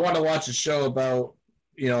I want to watch a show about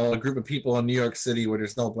a group of people in New York City where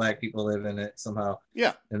there's no black people live in it somehow.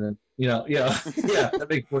 Yeah, and then that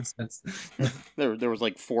makes more sense. There was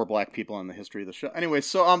like 4 black people in the history of the show. Anyway,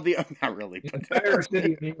 so not really, but entire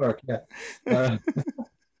city of New York. Yeah.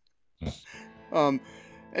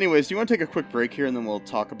 Anyways, do you want to take a quick break here, and then we'll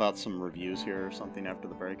talk about some reviews here or something after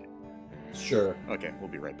the break? Sure. Okay, we'll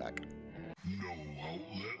be right back. No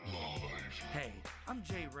Outlet Live. Hey, I'm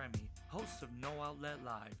Jay Remy, host of No Outlet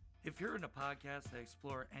Live. If you're in a podcast that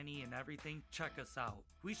explore any and everything, check us out.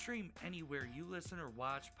 We stream anywhere you listen or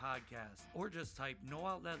watch podcasts, or just type No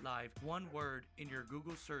Outlet Live, one word, in your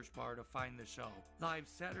Google search bar to find the show. Live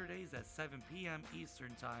Saturdays at 7 p.m.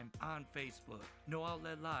 Eastern Time on Facebook. No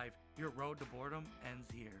Outlet Live, your road to boredom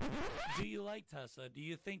ends here. Do you like Tessa? Do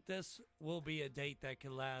you think this will be a date that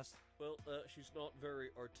can last? Well, she's not very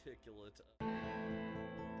articulate.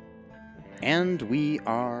 And we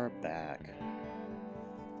are back.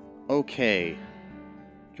 Okay.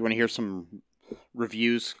 Do you want to hear some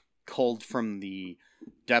reviews culled from the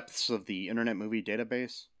depths of the Internet Movie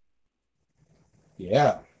Database?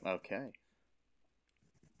 Yeah. Okay.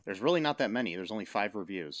 There's really not that many. There's only 5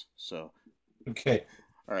 reviews, so... Okay.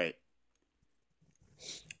 All right.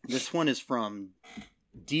 This one is from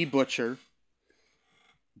D. Butcher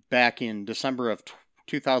back in December of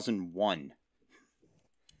 2001.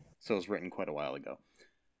 So it was written quite a while ago.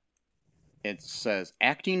 It says,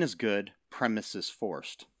 acting is good, premise is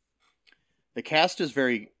forced. The cast is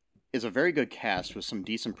a very good cast with some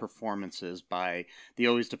decent performances by the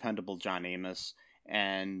always dependable John Amos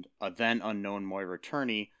and a then unknown Moira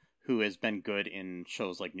Turney, who has been good in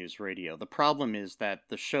shows like News Radio. The problem is that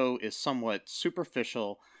the show is somewhat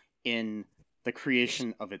superficial in the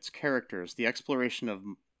creation of its characters. The exploration of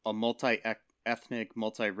a multi-ethnic,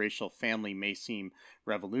 multiracial family may seem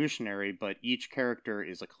revolutionary, but each character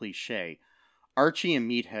is a cliche. Archie and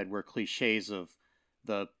Meathead were cliches of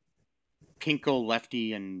the pinko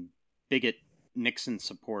lefty and bigot Nixon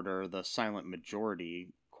supporter, the silent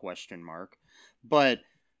majority, ? But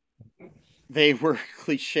they were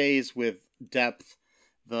cliches with depth.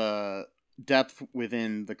 The depth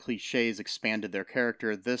within the cliches expanded their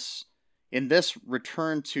character. In this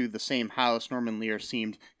return to the same house, Norman Lear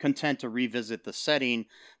seemed content to revisit the setting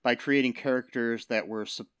by creating characters that were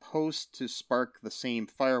supposed to spark the same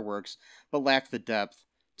fireworks, but lacked the depth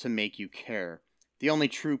to make you care. The only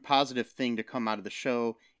true positive thing to come out of the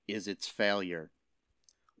show is its failure.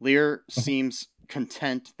 Lear seems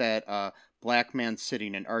content that a black man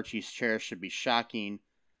sitting in Archie's chair should be shocking,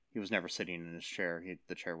 He was never sitting in his chair.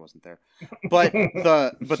 The chair wasn't there. But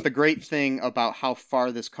the great thing about how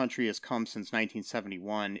far this country has come since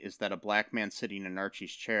 1971 is that a black man sitting in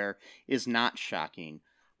Archie's chair is not shocking.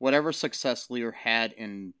 Whatever success Lear had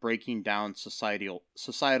in breaking down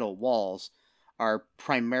societal walls are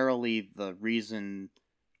primarily the reason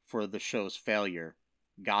for the show's failure.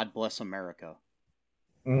 God bless America.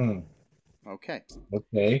 Okay.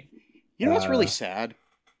 Okay. You know what's really sad?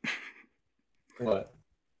 What?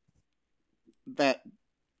 That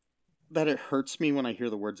it hurts me when I hear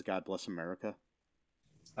the words God bless America.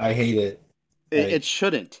 I hate it. It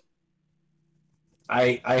shouldn't.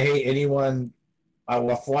 I hate anyone.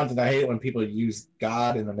 Well, for one thing, I hate it when people use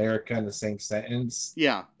God and America in the same sentence.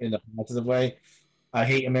 Yeah. In a positive way. I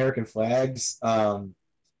hate American flags.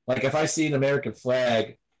 Like if I see an American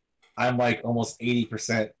flag, I'm like almost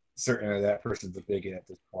 80% certain that person's a bigot at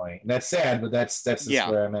this point. And that's sad, but that's just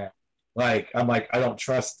where I'm at. Like I'm like I don't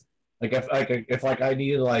trust. Like if I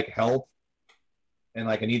needed like help, and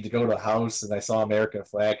like I need to go to a house and I saw American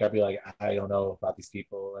flag, I'd be like, I don't know about these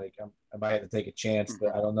people. Like I might have to take a chance,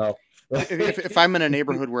 but I don't know. if I'm in a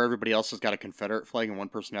neighborhood where everybody else has got a Confederate flag and one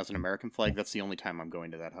person has an American flag, that's the only time I'm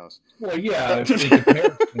going to that house. Well, yeah.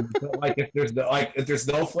 Like if there's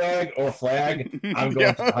no flag or flag, I'm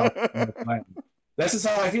going to the house. That's just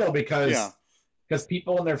how I feel because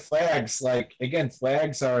people and their flags, like again,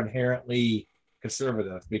 flags are inherently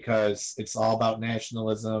conservative because it's all about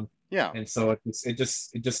nationalism. Yeah, and so it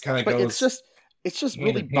just kind of goes. It's just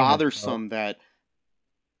really bothersome that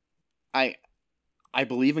I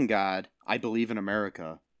believe in God, I believe in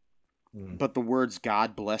America, but the words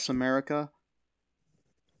 "God bless America"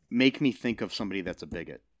 make me think of somebody that's a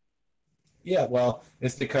bigot. Yeah, well,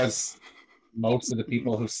 it's because most of the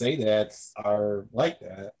people who say that are like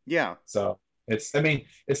that. Yeah. So it's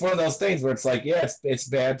one of those things where it's like, yeah, it's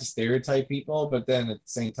bad to stereotype people, but then at the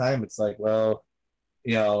same time, it's like, well,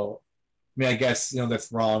 I guess,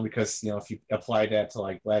 that's wrong because, if you apply that to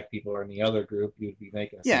like black people or any other group, you'd be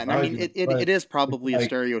making a and it is probably a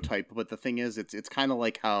stereotype, but the thing is, it's kind of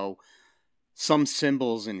like how some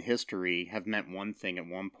symbols in history have meant one thing at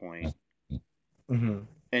one point,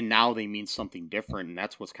 and now they mean something different, and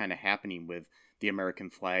that's what's kind of happening with the American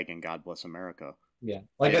flag and God bless America. Yeah,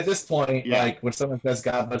 like at this point, like when someone says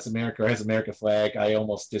 "God bless America" or has American flag, I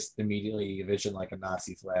almost just immediately envision like a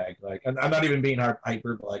Nazi flag. Like, I'm not even being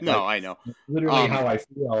hyperbolic. No, like, I know. Literally how I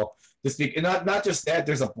feel. And not just that.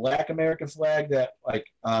 There's a black American flag that like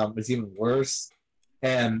is even worse.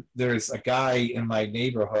 And there's a guy in my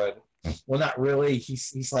neighborhood. Well, not really.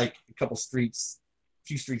 He's like a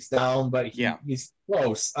few streets down, but he's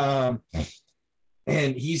close.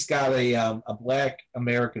 And he's got a black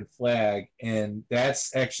American flag, and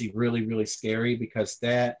that's actually really, really scary because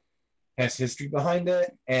that has history behind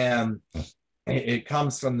it, and it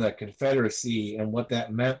comes from the Confederacy, and what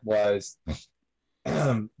that meant was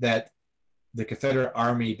that the Confederate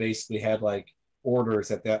Army basically had like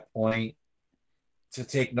orders at that point to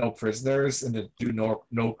take no prisoners and to do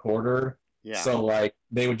no quarter. Yeah. So like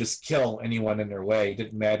they would just kill anyone in their way. It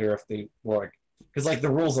didn't matter if they were like, because like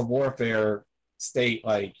the rules of warfare state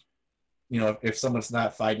like, if someone's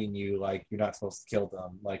not fighting you, like you're not supposed to kill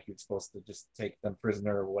them, like you're supposed to just take them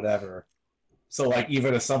prisoner or whatever. So like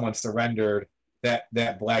even if someone surrendered, that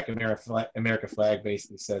black American flag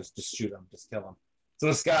basically says just shoot them, just kill them. So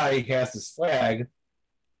this guy has this flag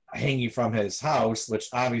hanging from his house, which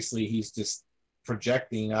obviously he's just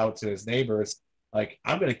projecting out to his neighbors, like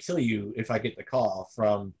I'm gonna kill you if I get the call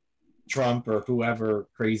from Trump or whoever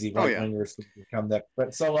crazy right wingers to become that.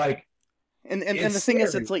 But so like. And the thing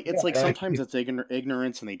is, it's like sometimes it's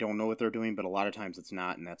ignorance and they don't know what they're doing, but a lot of times it's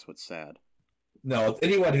not, and that's what's sad. No,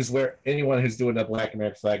 anyone who's doing a black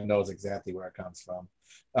American flag knows exactly where it comes from,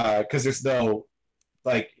 because there's no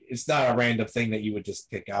like it's not a random thing that you would just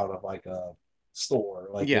pick out of like a store.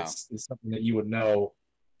 Like it's something that you would know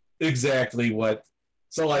exactly what.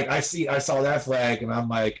 So like I saw that flag and I'm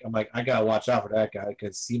like I gotta watch out for that guy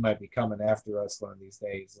because he might be coming after us one of these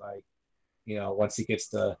days. Like once he gets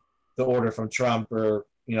the order from Trump or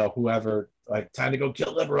whoever, like time to go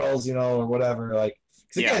kill liberals, or whatever. Like,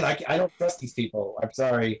 because again, I don't trust these people. I'm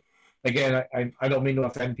sorry. Again, I don't mean to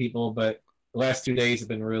offend people, but the last 2 days have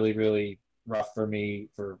been really, really rough for me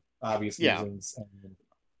for obvious reasons. And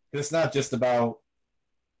it's not just about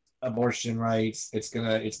abortion rights. It's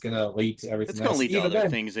gonna lead to everything. It's gonna lead to other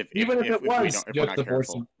things if we're not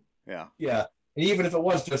careful. Yeah. And even if it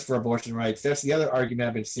was just for abortion rights, that's the other argument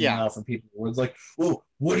I've been seeing now from people where it's like, well,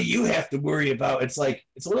 what do you have to worry about? It's like,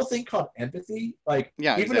 it's a little thing called empathy. Like,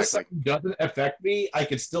 even if something doesn't affect me, I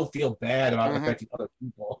can still feel bad about affecting other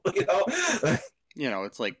people.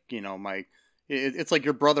 It's like, It's like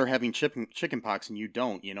your brother having chicken pox and you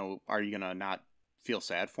don't. You know, are you gonna not feel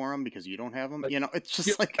sad for him because you don't have them? You know, it's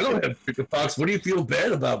just like I don't have chicken pox. What do you feel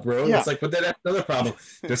bad about, bro? Yeah. It's like, but that's another problem.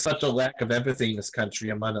 There's such a lack of empathy in this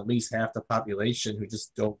country among at least half the population who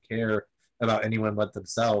just don't care about anyone but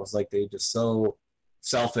themselves. Like they just so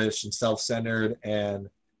selfish and self-centered, and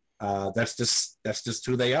that's just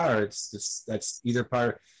who they are. It's just that's either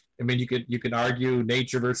part. I mean, you can argue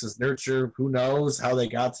nature versus nurture. Who knows how they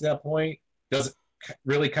got to that point? Doesn't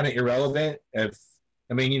really kind of irrelevant. If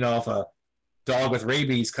a dog with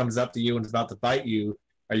rabies comes up to you and is about to bite you,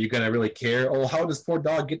 are you going to really care? Oh, how does poor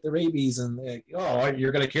dog get the rabies? And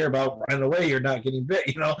you're going to care about running away. You're not getting bit,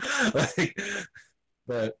 you know.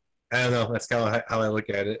 But I don't know. That's kind of how I look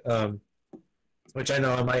at it. Which I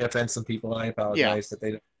know I might offend some people, and I apologize that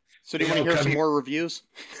they don't. So do you want to hear some more reviews?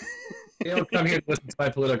 They don't come here to listen to my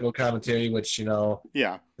political commentary, which is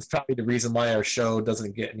probably the reason why our show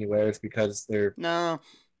doesn't get anywhere. It's because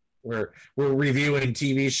we're reviewing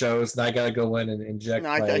TV shows, and I gotta go in and inject.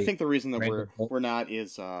 No, I think the reason that we're not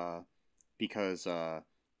is because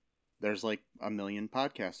there's like a million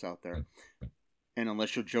podcasts out there, and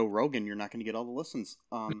unless you're Joe Rogan, you're not going to get all the listens.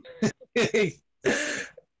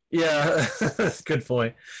 Yeah, that's a good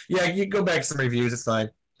point. Yeah, you can go back to some reviews. It's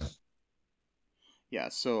fine. Yeah.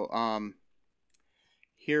 So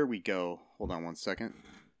here we go. Hold on one second.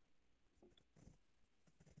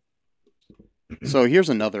 So here's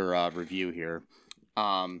another review here.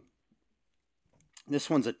 This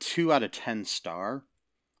one's a 2 out of 10 star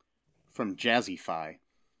from Jazzify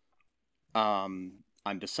on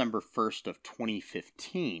December 1st of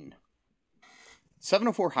 2015.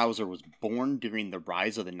 704 Hauser was born during the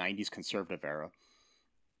rise of the 90s conservative era.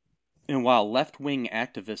 And while left-wing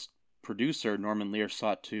activist producer Norman Lear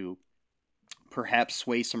sought to perhaps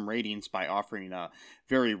sway some ratings by offering a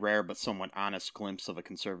very rare but somewhat honest glimpse of a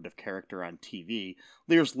conservative character on TV,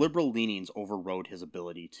 Lear's liberal leanings overrode his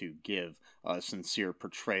ability to give a sincere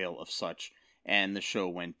portrayal of such, and the show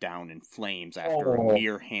went down in flames after a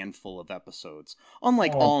mere handful of episodes.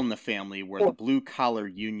 Unlike All in the Family, where the blue-collar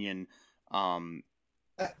union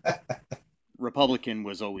Republican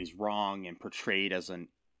was always wrong and portrayed as an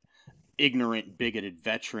ignorant, bigoted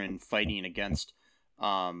veteran fighting against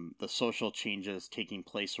the social changes taking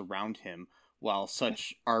place around him, while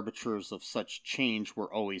such arbiters of such change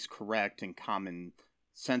were always correct and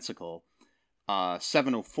commonsensical.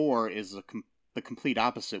 704 is the complete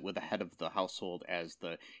opposite, with the head of the household as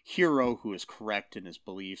the hero who is correct in his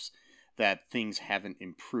beliefs that things haven't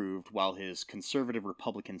improved, while his conservative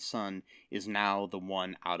Republican son is now the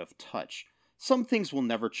one out of touch. Some things will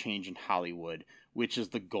never change in Hollywood, which is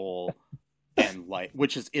the goal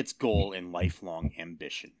which is its goal and lifelong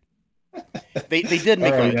ambition. They did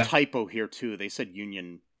make a typo here too. They said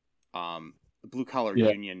union, blue collar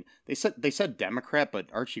union. They said Democrat, but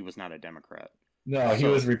Archie was not a Democrat. No, he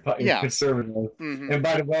was conservative. Mm-hmm. And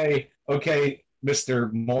by the way,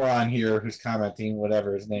 Mr. Moron here who's commenting,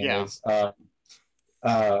 whatever his name is,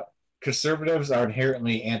 conservatives are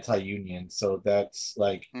inherently anti-union, so that's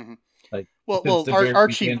like,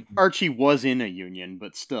 Archie was in a union,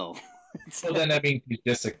 but still. So then that means he's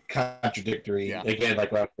just a contradictory again,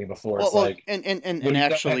 like what I was saying before. And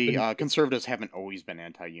actually, conservatives haven't always been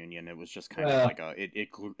anti-union. It was just kind of like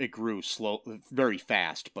it grew slow, very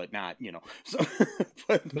fast, but not So,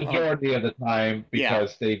 but, majority of the time,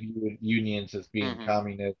 because they viewed unions as being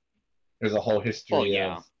communist. There's a whole history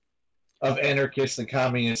of anarchists and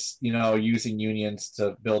communists, using unions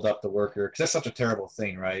to build up the worker. Because that's such a terrible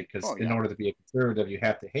thing, right? Because in order to be a conservative, you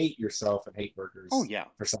have to hate yourself and hate workers.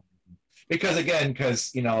 For some reason.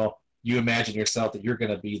 Because you imagine yourself that you're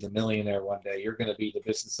going to be the millionaire one day. You're going to be the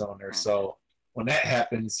business owner. So when that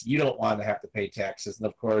happens, you don't want to have to pay taxes. And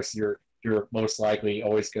of course, you're most likely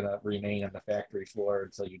always going to remain on the factory floor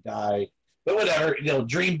until you die. But whatever,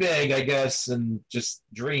 dream big, I guess, and just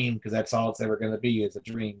dream, because that's all it's ever going to be is a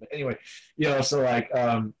dream. But anyway, so like,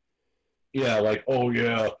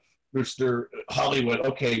 Mr. Hollywood.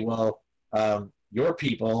 Okay, well, your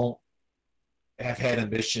people have had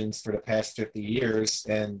ambitions for the past 50 years,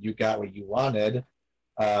 and you got what you wanted.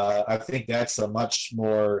 I think that's a much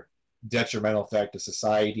more detrimental effect to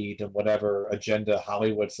society than whatever agenda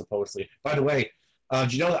Hollywood supposedly. By the way, do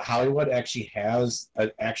you know that Hollywood actually has an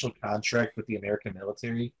actual contract with the American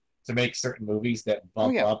military to make certain movies that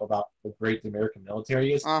bump up about how great the American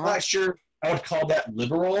military is? I'm not sure I would call that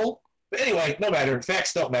liberal. But anyway, no matter.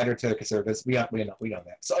 Facts don't matter to conservatives. We know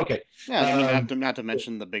that. So, okay. Yeah, I mean, not to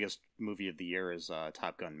mention the biggest movie of the year is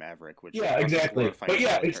Top Gun Maverick. Which exactly. But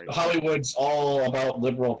it's Hollywood's all about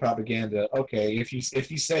liberal propaganda. Okay, if you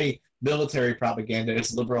say military propaganda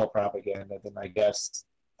is liberal propaganda, then I guess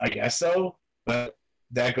so. but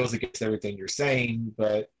that goes against everything you're saying.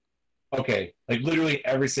 But okay, like literally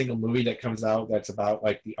every single movie that comes out that's about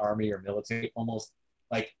like the army or military, almost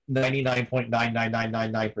like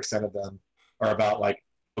 99.99999% of them are about like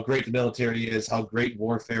how great the military is, how great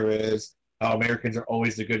warfare is, how Americans are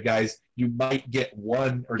always the good guys. You might get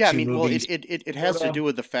one or two movies. Well, it has to do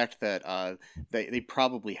with the fact that they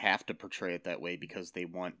probably have to portray it that way because they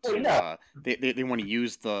want to they want to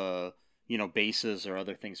use the bases or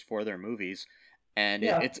other things for their movies, and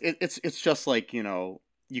it's just like you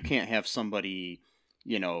can't have somebody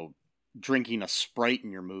drinking a Sprite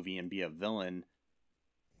in your movie and be a villain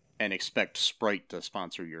and expect Sprite to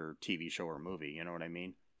sponsor your TV show or movie. You know what I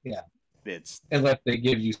mean? Yeah. It's unless they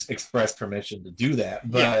give you express permission to do that.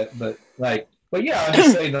 But yeah, I'm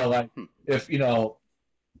just saying though, like if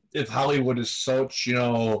Hollywood is such,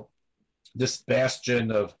 this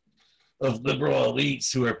bastion of liberal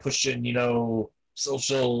elites who are pushing,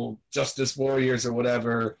 social justice warriors or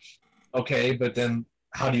whatever, okay, but then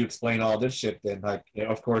how do you explain all this shit then? Like,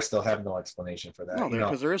 of course they'll have no explanation for that. No,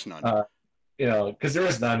 because there is none. Because there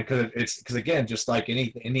is none, because again, just like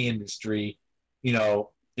any industry,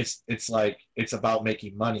 it's like it's about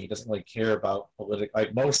making money. It doesn't really care about political.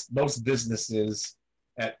 Like most businesses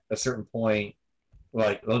at a certain point,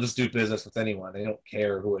 like they'll just do business with anyone. They don't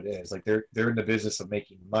care who it is. Like they're in the business of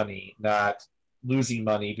making money, not losing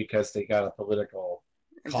money because they got a political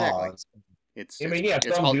cause. It's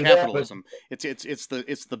it's called capitalism. It's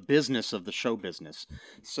the business of the show business.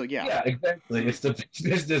 So yeah, exactly. It's the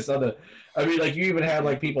business of the. I mean, like you even had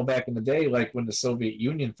like people back in the day, like when the Soviet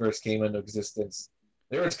Union first came into existence.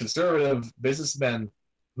 There was conservative businessmen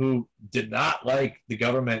who did not like the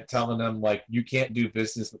government telling them like you can't do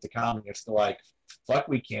business with the communists. They're like, fuck,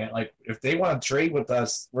 we can't. Like if they want to trade with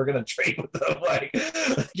us, we're gonna trade with them. Like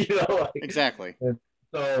exactly.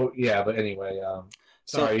 So yeah, but anyway,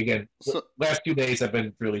 sorry again. Last 2 days I've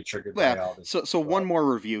been really triggered by all this. So one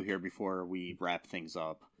more review here before we wrap things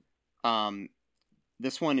up.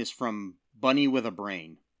 This one is from Bunny with a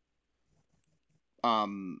Brain.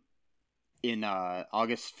 In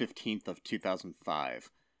August 15th of 2005.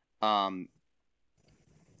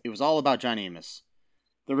 It was all about John Amos.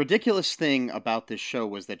 The ridiculous thing about this show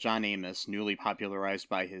was that John Amos, newly popularized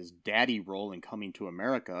by his daddy role in Coming to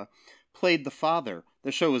America, played the father.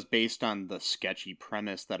 The show was based on the sketchy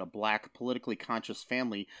premise that a black, politically conscious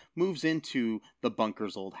family moves into the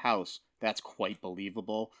bunker's old house. That's quite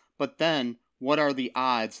believable. But then, what are the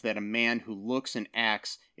odds that a man who looks and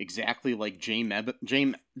acts exactly like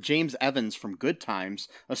James Evans from Good Times,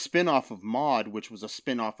 a spin-off of Maude, which was a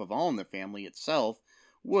spin-off of All in the Family itself,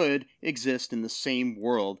 would exist in the same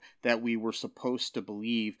world that we were supposed to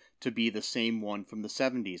believe to be the same one from the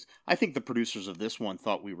 70s? I think the producers of this one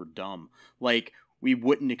thought we were dumb. Like, we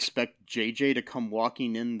wouldn't expect JJ to come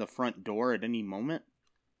walking in the front door at any moment?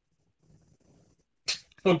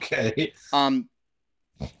 Okay.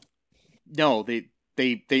 No, they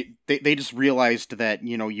just realized that,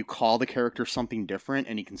 you call the character something different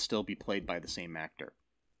and he can still be played by the same actor.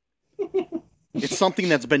 It's something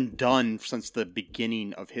that's been done since the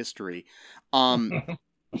beginning of history. I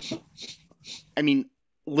mean,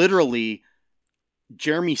 literally,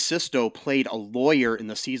 Jeremy Sisto played a lawyer in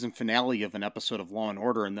the season finale of an episode of Law &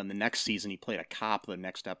 Order, and then the next season he played a cop the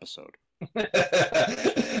next episode.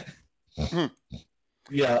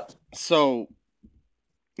 Yeah. So...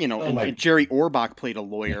 and Jerry Orbach played a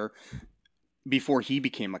lawyer before he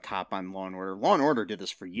became a cop on Law & Order. Law & Order did this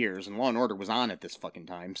for years, and Law & Order was on at this fucking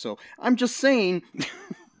time. So I'm just saying.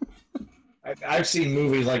 I've seen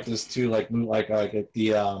movies like this too, like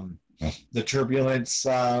the Turbulence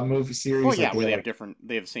movie series. Oh yeah, where they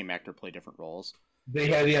have the same actor play different roles. They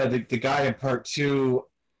had the guy in part 2.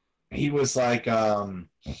 He was like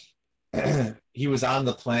he was on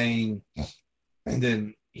the plane, and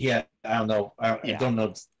then he had I don't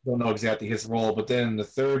know exactly his role, but then in the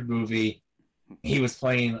third movie, he was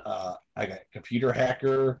playing like a computer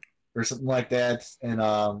hacker or something like that, and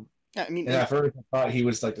at first I thought he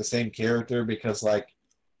was like the same character because like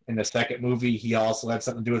in the second movie he also had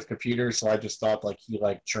something to do with computers, so I just thought like he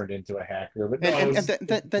like turned into a hacker. But no,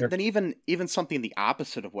 then even something the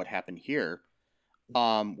opposite of what happened here,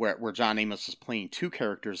 where John Amos is playing two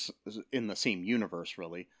characters in the same universe,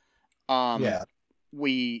 really.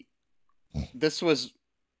 This was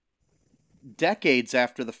decades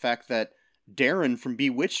after the fact that Darren from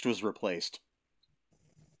Bewitched was replaced.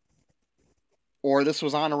 Or this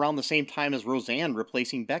was on around the same time as Roseanne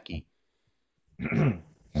replacing Becky.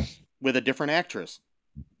 With a different actress.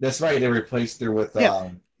 That's right, they replaced her with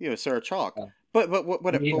Sarah Chalke. But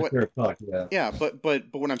what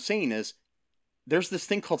I'm saying is there's this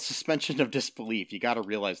thing called suspension of disbelief. You got to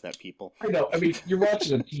realize that, people. I know. I mean, you're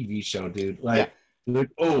watching a TV show, dude. Like, Yeah. like,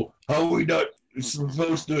 oh, how are we not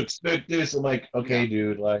supposed to expect this? I'm like, okay,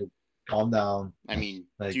 dude, like, calm down. I mean,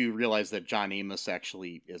 like, do you realize that John Amos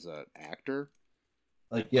actually is an actor?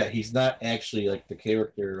 Like, yeah, he's not actually like the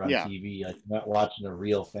character on TV. Like, you're not watching a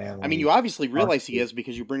real family. I mean, you obviously realize he is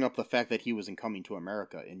because you bring up the fact that he was in Coming to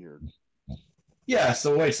America in your. Yeah.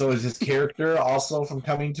 So wait. So is his character also from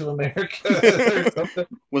Coming to America? Or something?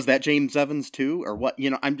 Was that James Evans too, or what?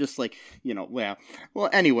 I'm just like, well.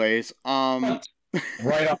 Anyways, right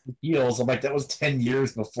off the heels. I'm like, that was 10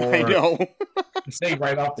 years before. I know. Say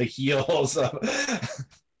right off the heels.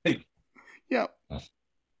 Like, yeah.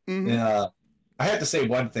 Mm-hmm. Yeah. I have to say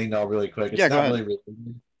one thing though, really quick. It's not really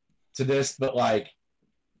related to this, but like,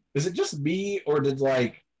 is it just me or did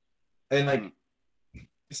like, and like,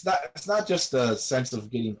 it's not just a sense of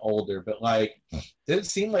getting older, but like, did it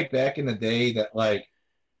seem like back in the day that like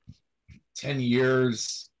 10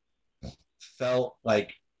 years felt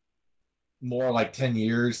like more like 10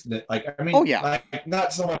 years that like, I mean, like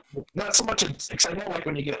not so much because I know like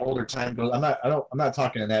when you get older, time goes. I'm not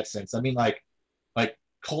talking in that sense. I mean like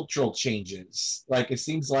cultural changes. Like it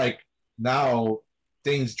seems like now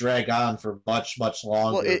things drag on for much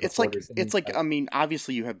longer. Well, it's like I mean,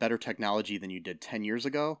 obviously you have better technology than you did 10 years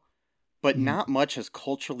ago, but not much has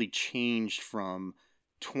culturally changed from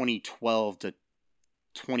 2012 to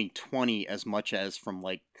 2020 as much as from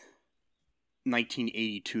like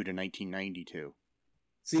 1982 to 1992.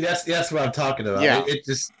 See, that's what I'm talking about. Yeah. It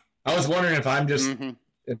just, I was wondering if I'm just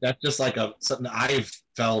if that's just like something I've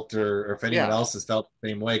felt or if anyone else has felt the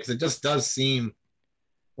same way, because it just does seem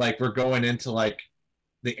like we're going into like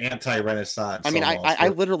the anti-Renaissance. I mean, I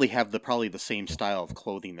literally have probably the same style of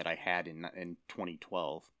clothing that I had in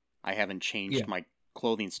 2012. I haven't changed my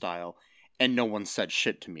clothing style, and no one said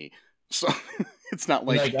shit to me. So it's not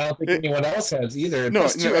like I don't think anyone else has either. No,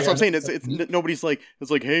 that's what I'm saying. It's nobody's like,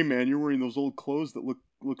 it's like, hey man, you're wearing those old clothes that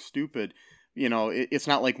look stupid. It's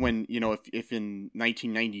not like when if in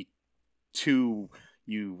 1992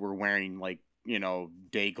 you were wearing like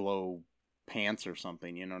day glow pants or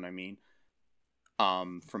something. You know what I mean?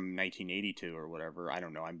 From 1982 or whatever. I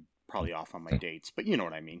don't know. I'm probably off on my dates, but you know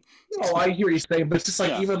what I mean. No, I hear you saying, but it's just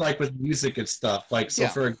like even like with music and stuff. Like so,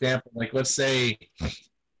 for example, like let's say.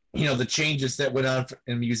 The changes that went on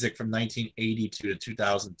in music from 1982 to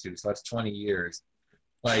 2002. So that's 20 years.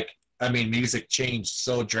 Like, I mean, music changed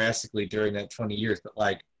so drastically during that 20 years. But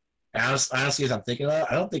like, honestly, as I'm thinking about it,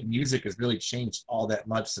 I don't think music has really changed all that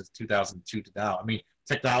much since 2002 to now. I mean,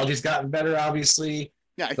 technology's gotten better, obviously.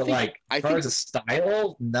 Yeah, as far as a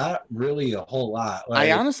style, not really a whole lot. Like,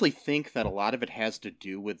 I honestly think that a lot of it has to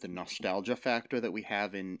do with the nostalgia factor that we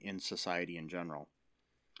have in society in general.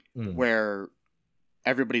 Where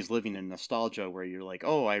everybody's living in nostalgia where you're like,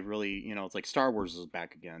 oh, I really, it's like Star Wars is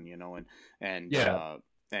back again, and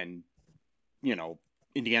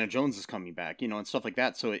Indiana Jones is coming back, and stuff like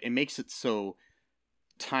that. So it makes it so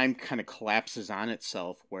time kind of collapses on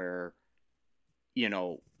itself where,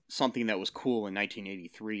 something that was cool in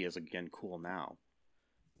 1983 is again cool now.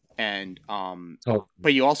 And,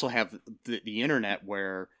 but you also have the internet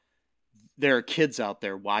where there are kids out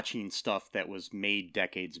there watching stuff that was made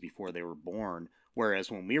decades before they were born.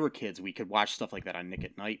 Whereas when we were kids, we could watch stuff like that on Nick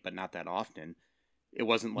at Night, but not that often. It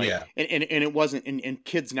wasn't like, and it wasn't, and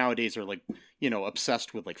kids nowadays are like,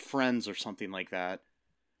 obsessed with like Friends or something like that.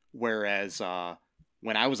 Whereas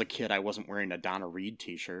when I was a kid, I wasn't wearing a Donna Reed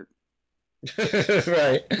t-shirt.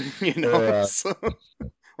 Right.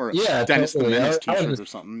 Or Dennis the Menace t-shirt or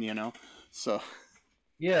something, so.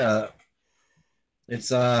 Yeah.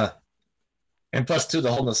 It's, and plus too,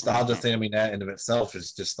 the whole nostalgia thing, I mean, that in of itself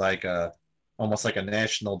is just like almost like a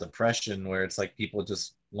national depression where it's like people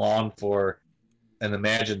just long for an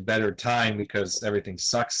imagined better time because everything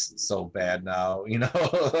sucks so bad now,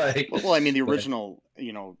 like. Well, I mean, the original,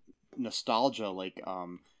 nostalgia, like,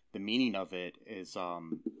 the meaning of it is,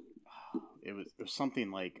 it was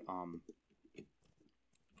something like, I'm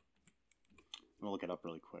gonna look it up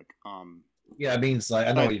really quick. Yeah, it means like,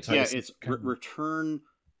 I know what you're talking about. Yeah, it's return.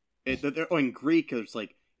 In Greek, it's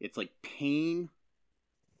like pain.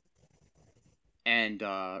 And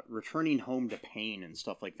returning home to pain and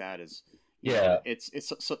stuff like that is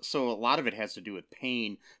it's so a lot of it has to do with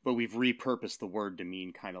pain, but we've repurposed the word to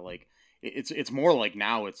mean kind of like it's more like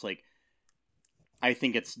now it's like I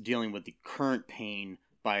think it's dealing with the current pain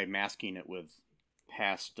by masking it with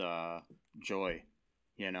past joy,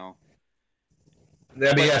 I mean,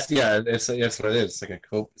 yes, that's what it is.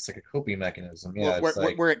 It's like a coping mechanism. Yeah,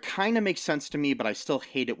 where it kind of makes sense to me, but I still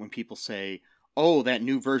hate it when people say, oh, that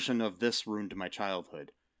new version of this ruined my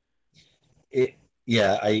childhood. It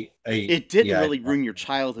didn't really ruin your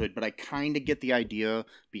childhood, but I kind of get the idea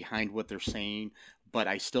behind what they're saying, but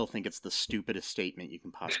I still think it's the stupidest statement you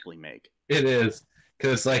can possibly make. It is,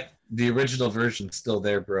 because like the original version's still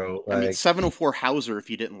there, bro. Like, I mean, 704 Hauser, if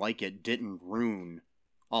you didn't like it, didn't ruin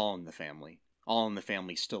All in the Family. All in the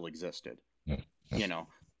Family still existed, you know,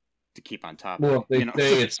 to keep on top well, of they it. You know?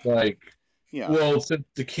 say it's like, Yeah. well, since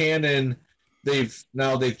the canon, they've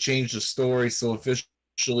changed the story, so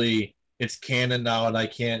officially it's canon now, and I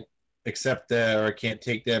can't accept that or I can't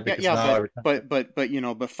take that because now every time. but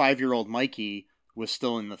 5-year-old Mikey was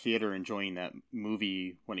still in the theater enjoying that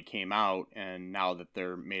movie when it came out, and now that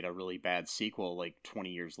they're made a really bad sequel like 20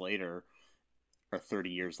 years later or 30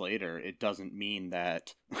 years later, it doesn't mean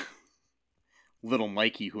that little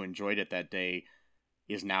Mikey who enjoyed it that day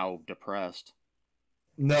is now depressed.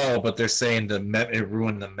 No, but they're saying it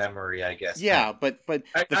ruined the memory, I guess. Yeah, but the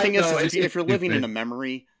thing is if you're living in a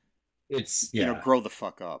memory, it's grow the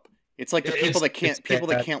fuck up. It's like the people that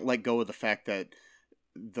can't let go of the fact that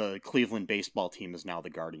the Cleveland baseball team is now the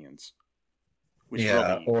Guardians. Which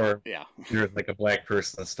you're like a black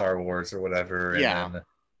person in Star Wars or whatever, and then,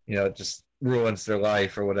 it just ruins their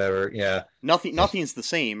life or whatever. Yeah. Nothing's the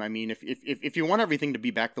same. I mean, if you want everything to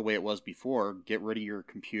be back the way it was before, get rid of your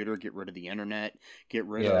computer, get rid of the internet, get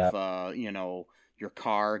rid of your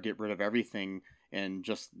car, get rid of everything, and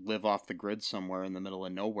just live off the grid somewhere in the middle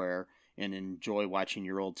of nowhere and enjoy watching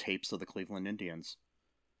your old tapes of the Cleveland Indians.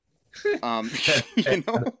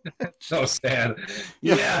 So sad.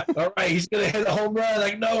 Yeah. All right, he's gonna hit a home run.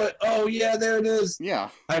 I know it. Oh yeah, there it is. Yeah.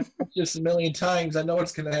 I've watched this a million times. I know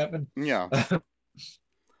what's gonna happen. Yeah.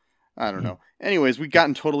 I don't know. Anyways, we've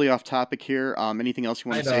gotten totally off topic here. Anything else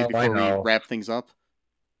you want to say before we wrap things up?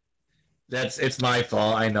 It's my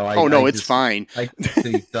fault. I know. It's fine. I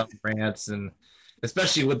see dumb rants, and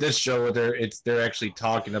especially with this show where they're actually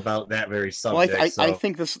talking about that very subject. Well, I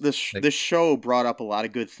think this show brought up a lot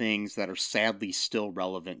of good things that are sadly still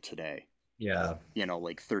relevant today. Yeah.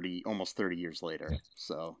 Like almost 30 years later.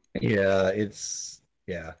 So. Yeah, we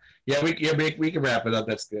can wrap it up.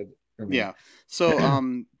 That's good. Yeah.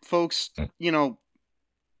 So, folks,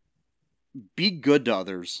 be good to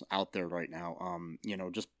others out there right now.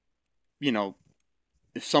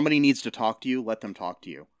 If somebody needs to talk to you, let them talk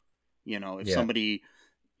to you. If somebody,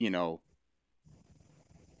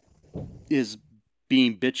 is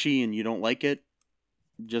being bitchy and you don't like it,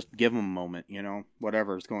 just give them a moment,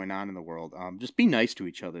 whatever is going on in the world. Just be nice to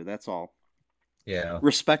each other. That's all. Yeah.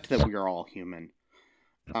 Respect that we are all human.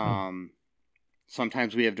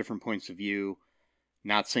 Sometimes we have different points of view.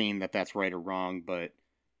 Not saying that that's right or wrong, but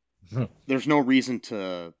there's no reason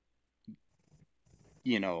to,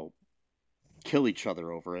 kill each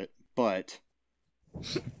other over it. But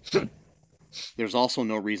there's also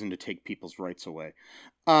no reason to take people's rights away.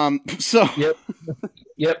 Yep.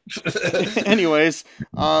 Anyways,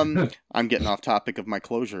 I'm getting off topic of my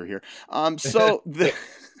closure here.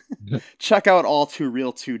 Check out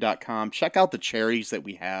all2real2.com. Check out the charities that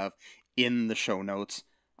we have in the show notes.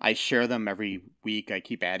 I share them every week. I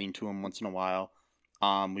keep adding to them once in a while.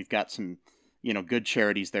 We've got some, good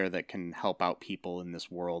charities there that can help out people in this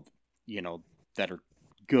world, that are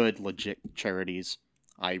good, legit charities.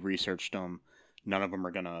 I researched them. None of them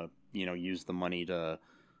are going to, use the money to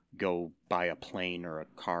go buy a plane or a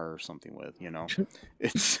car or something with,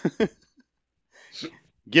 It's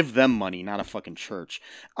give them money, not a fucking church.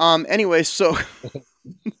 Anyway, so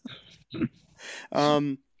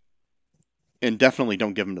and definitely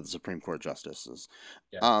don't give them to the Supreme Court justices.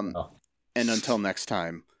 And until next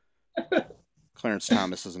time, Clarence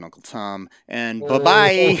Thomas is an Uncle Tom, and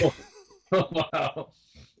bye-bye. Wow.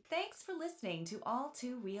 Thanks for listening to All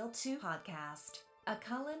Too Real 2 podcast, a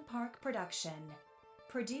Cullen Park production.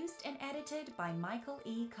 Produced and edited by Michael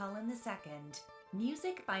E. Cullen II.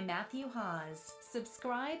 Music by Matthew Hawes.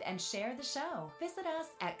 Subscribe and share the show. Visit us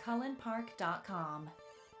at cullenpark.com.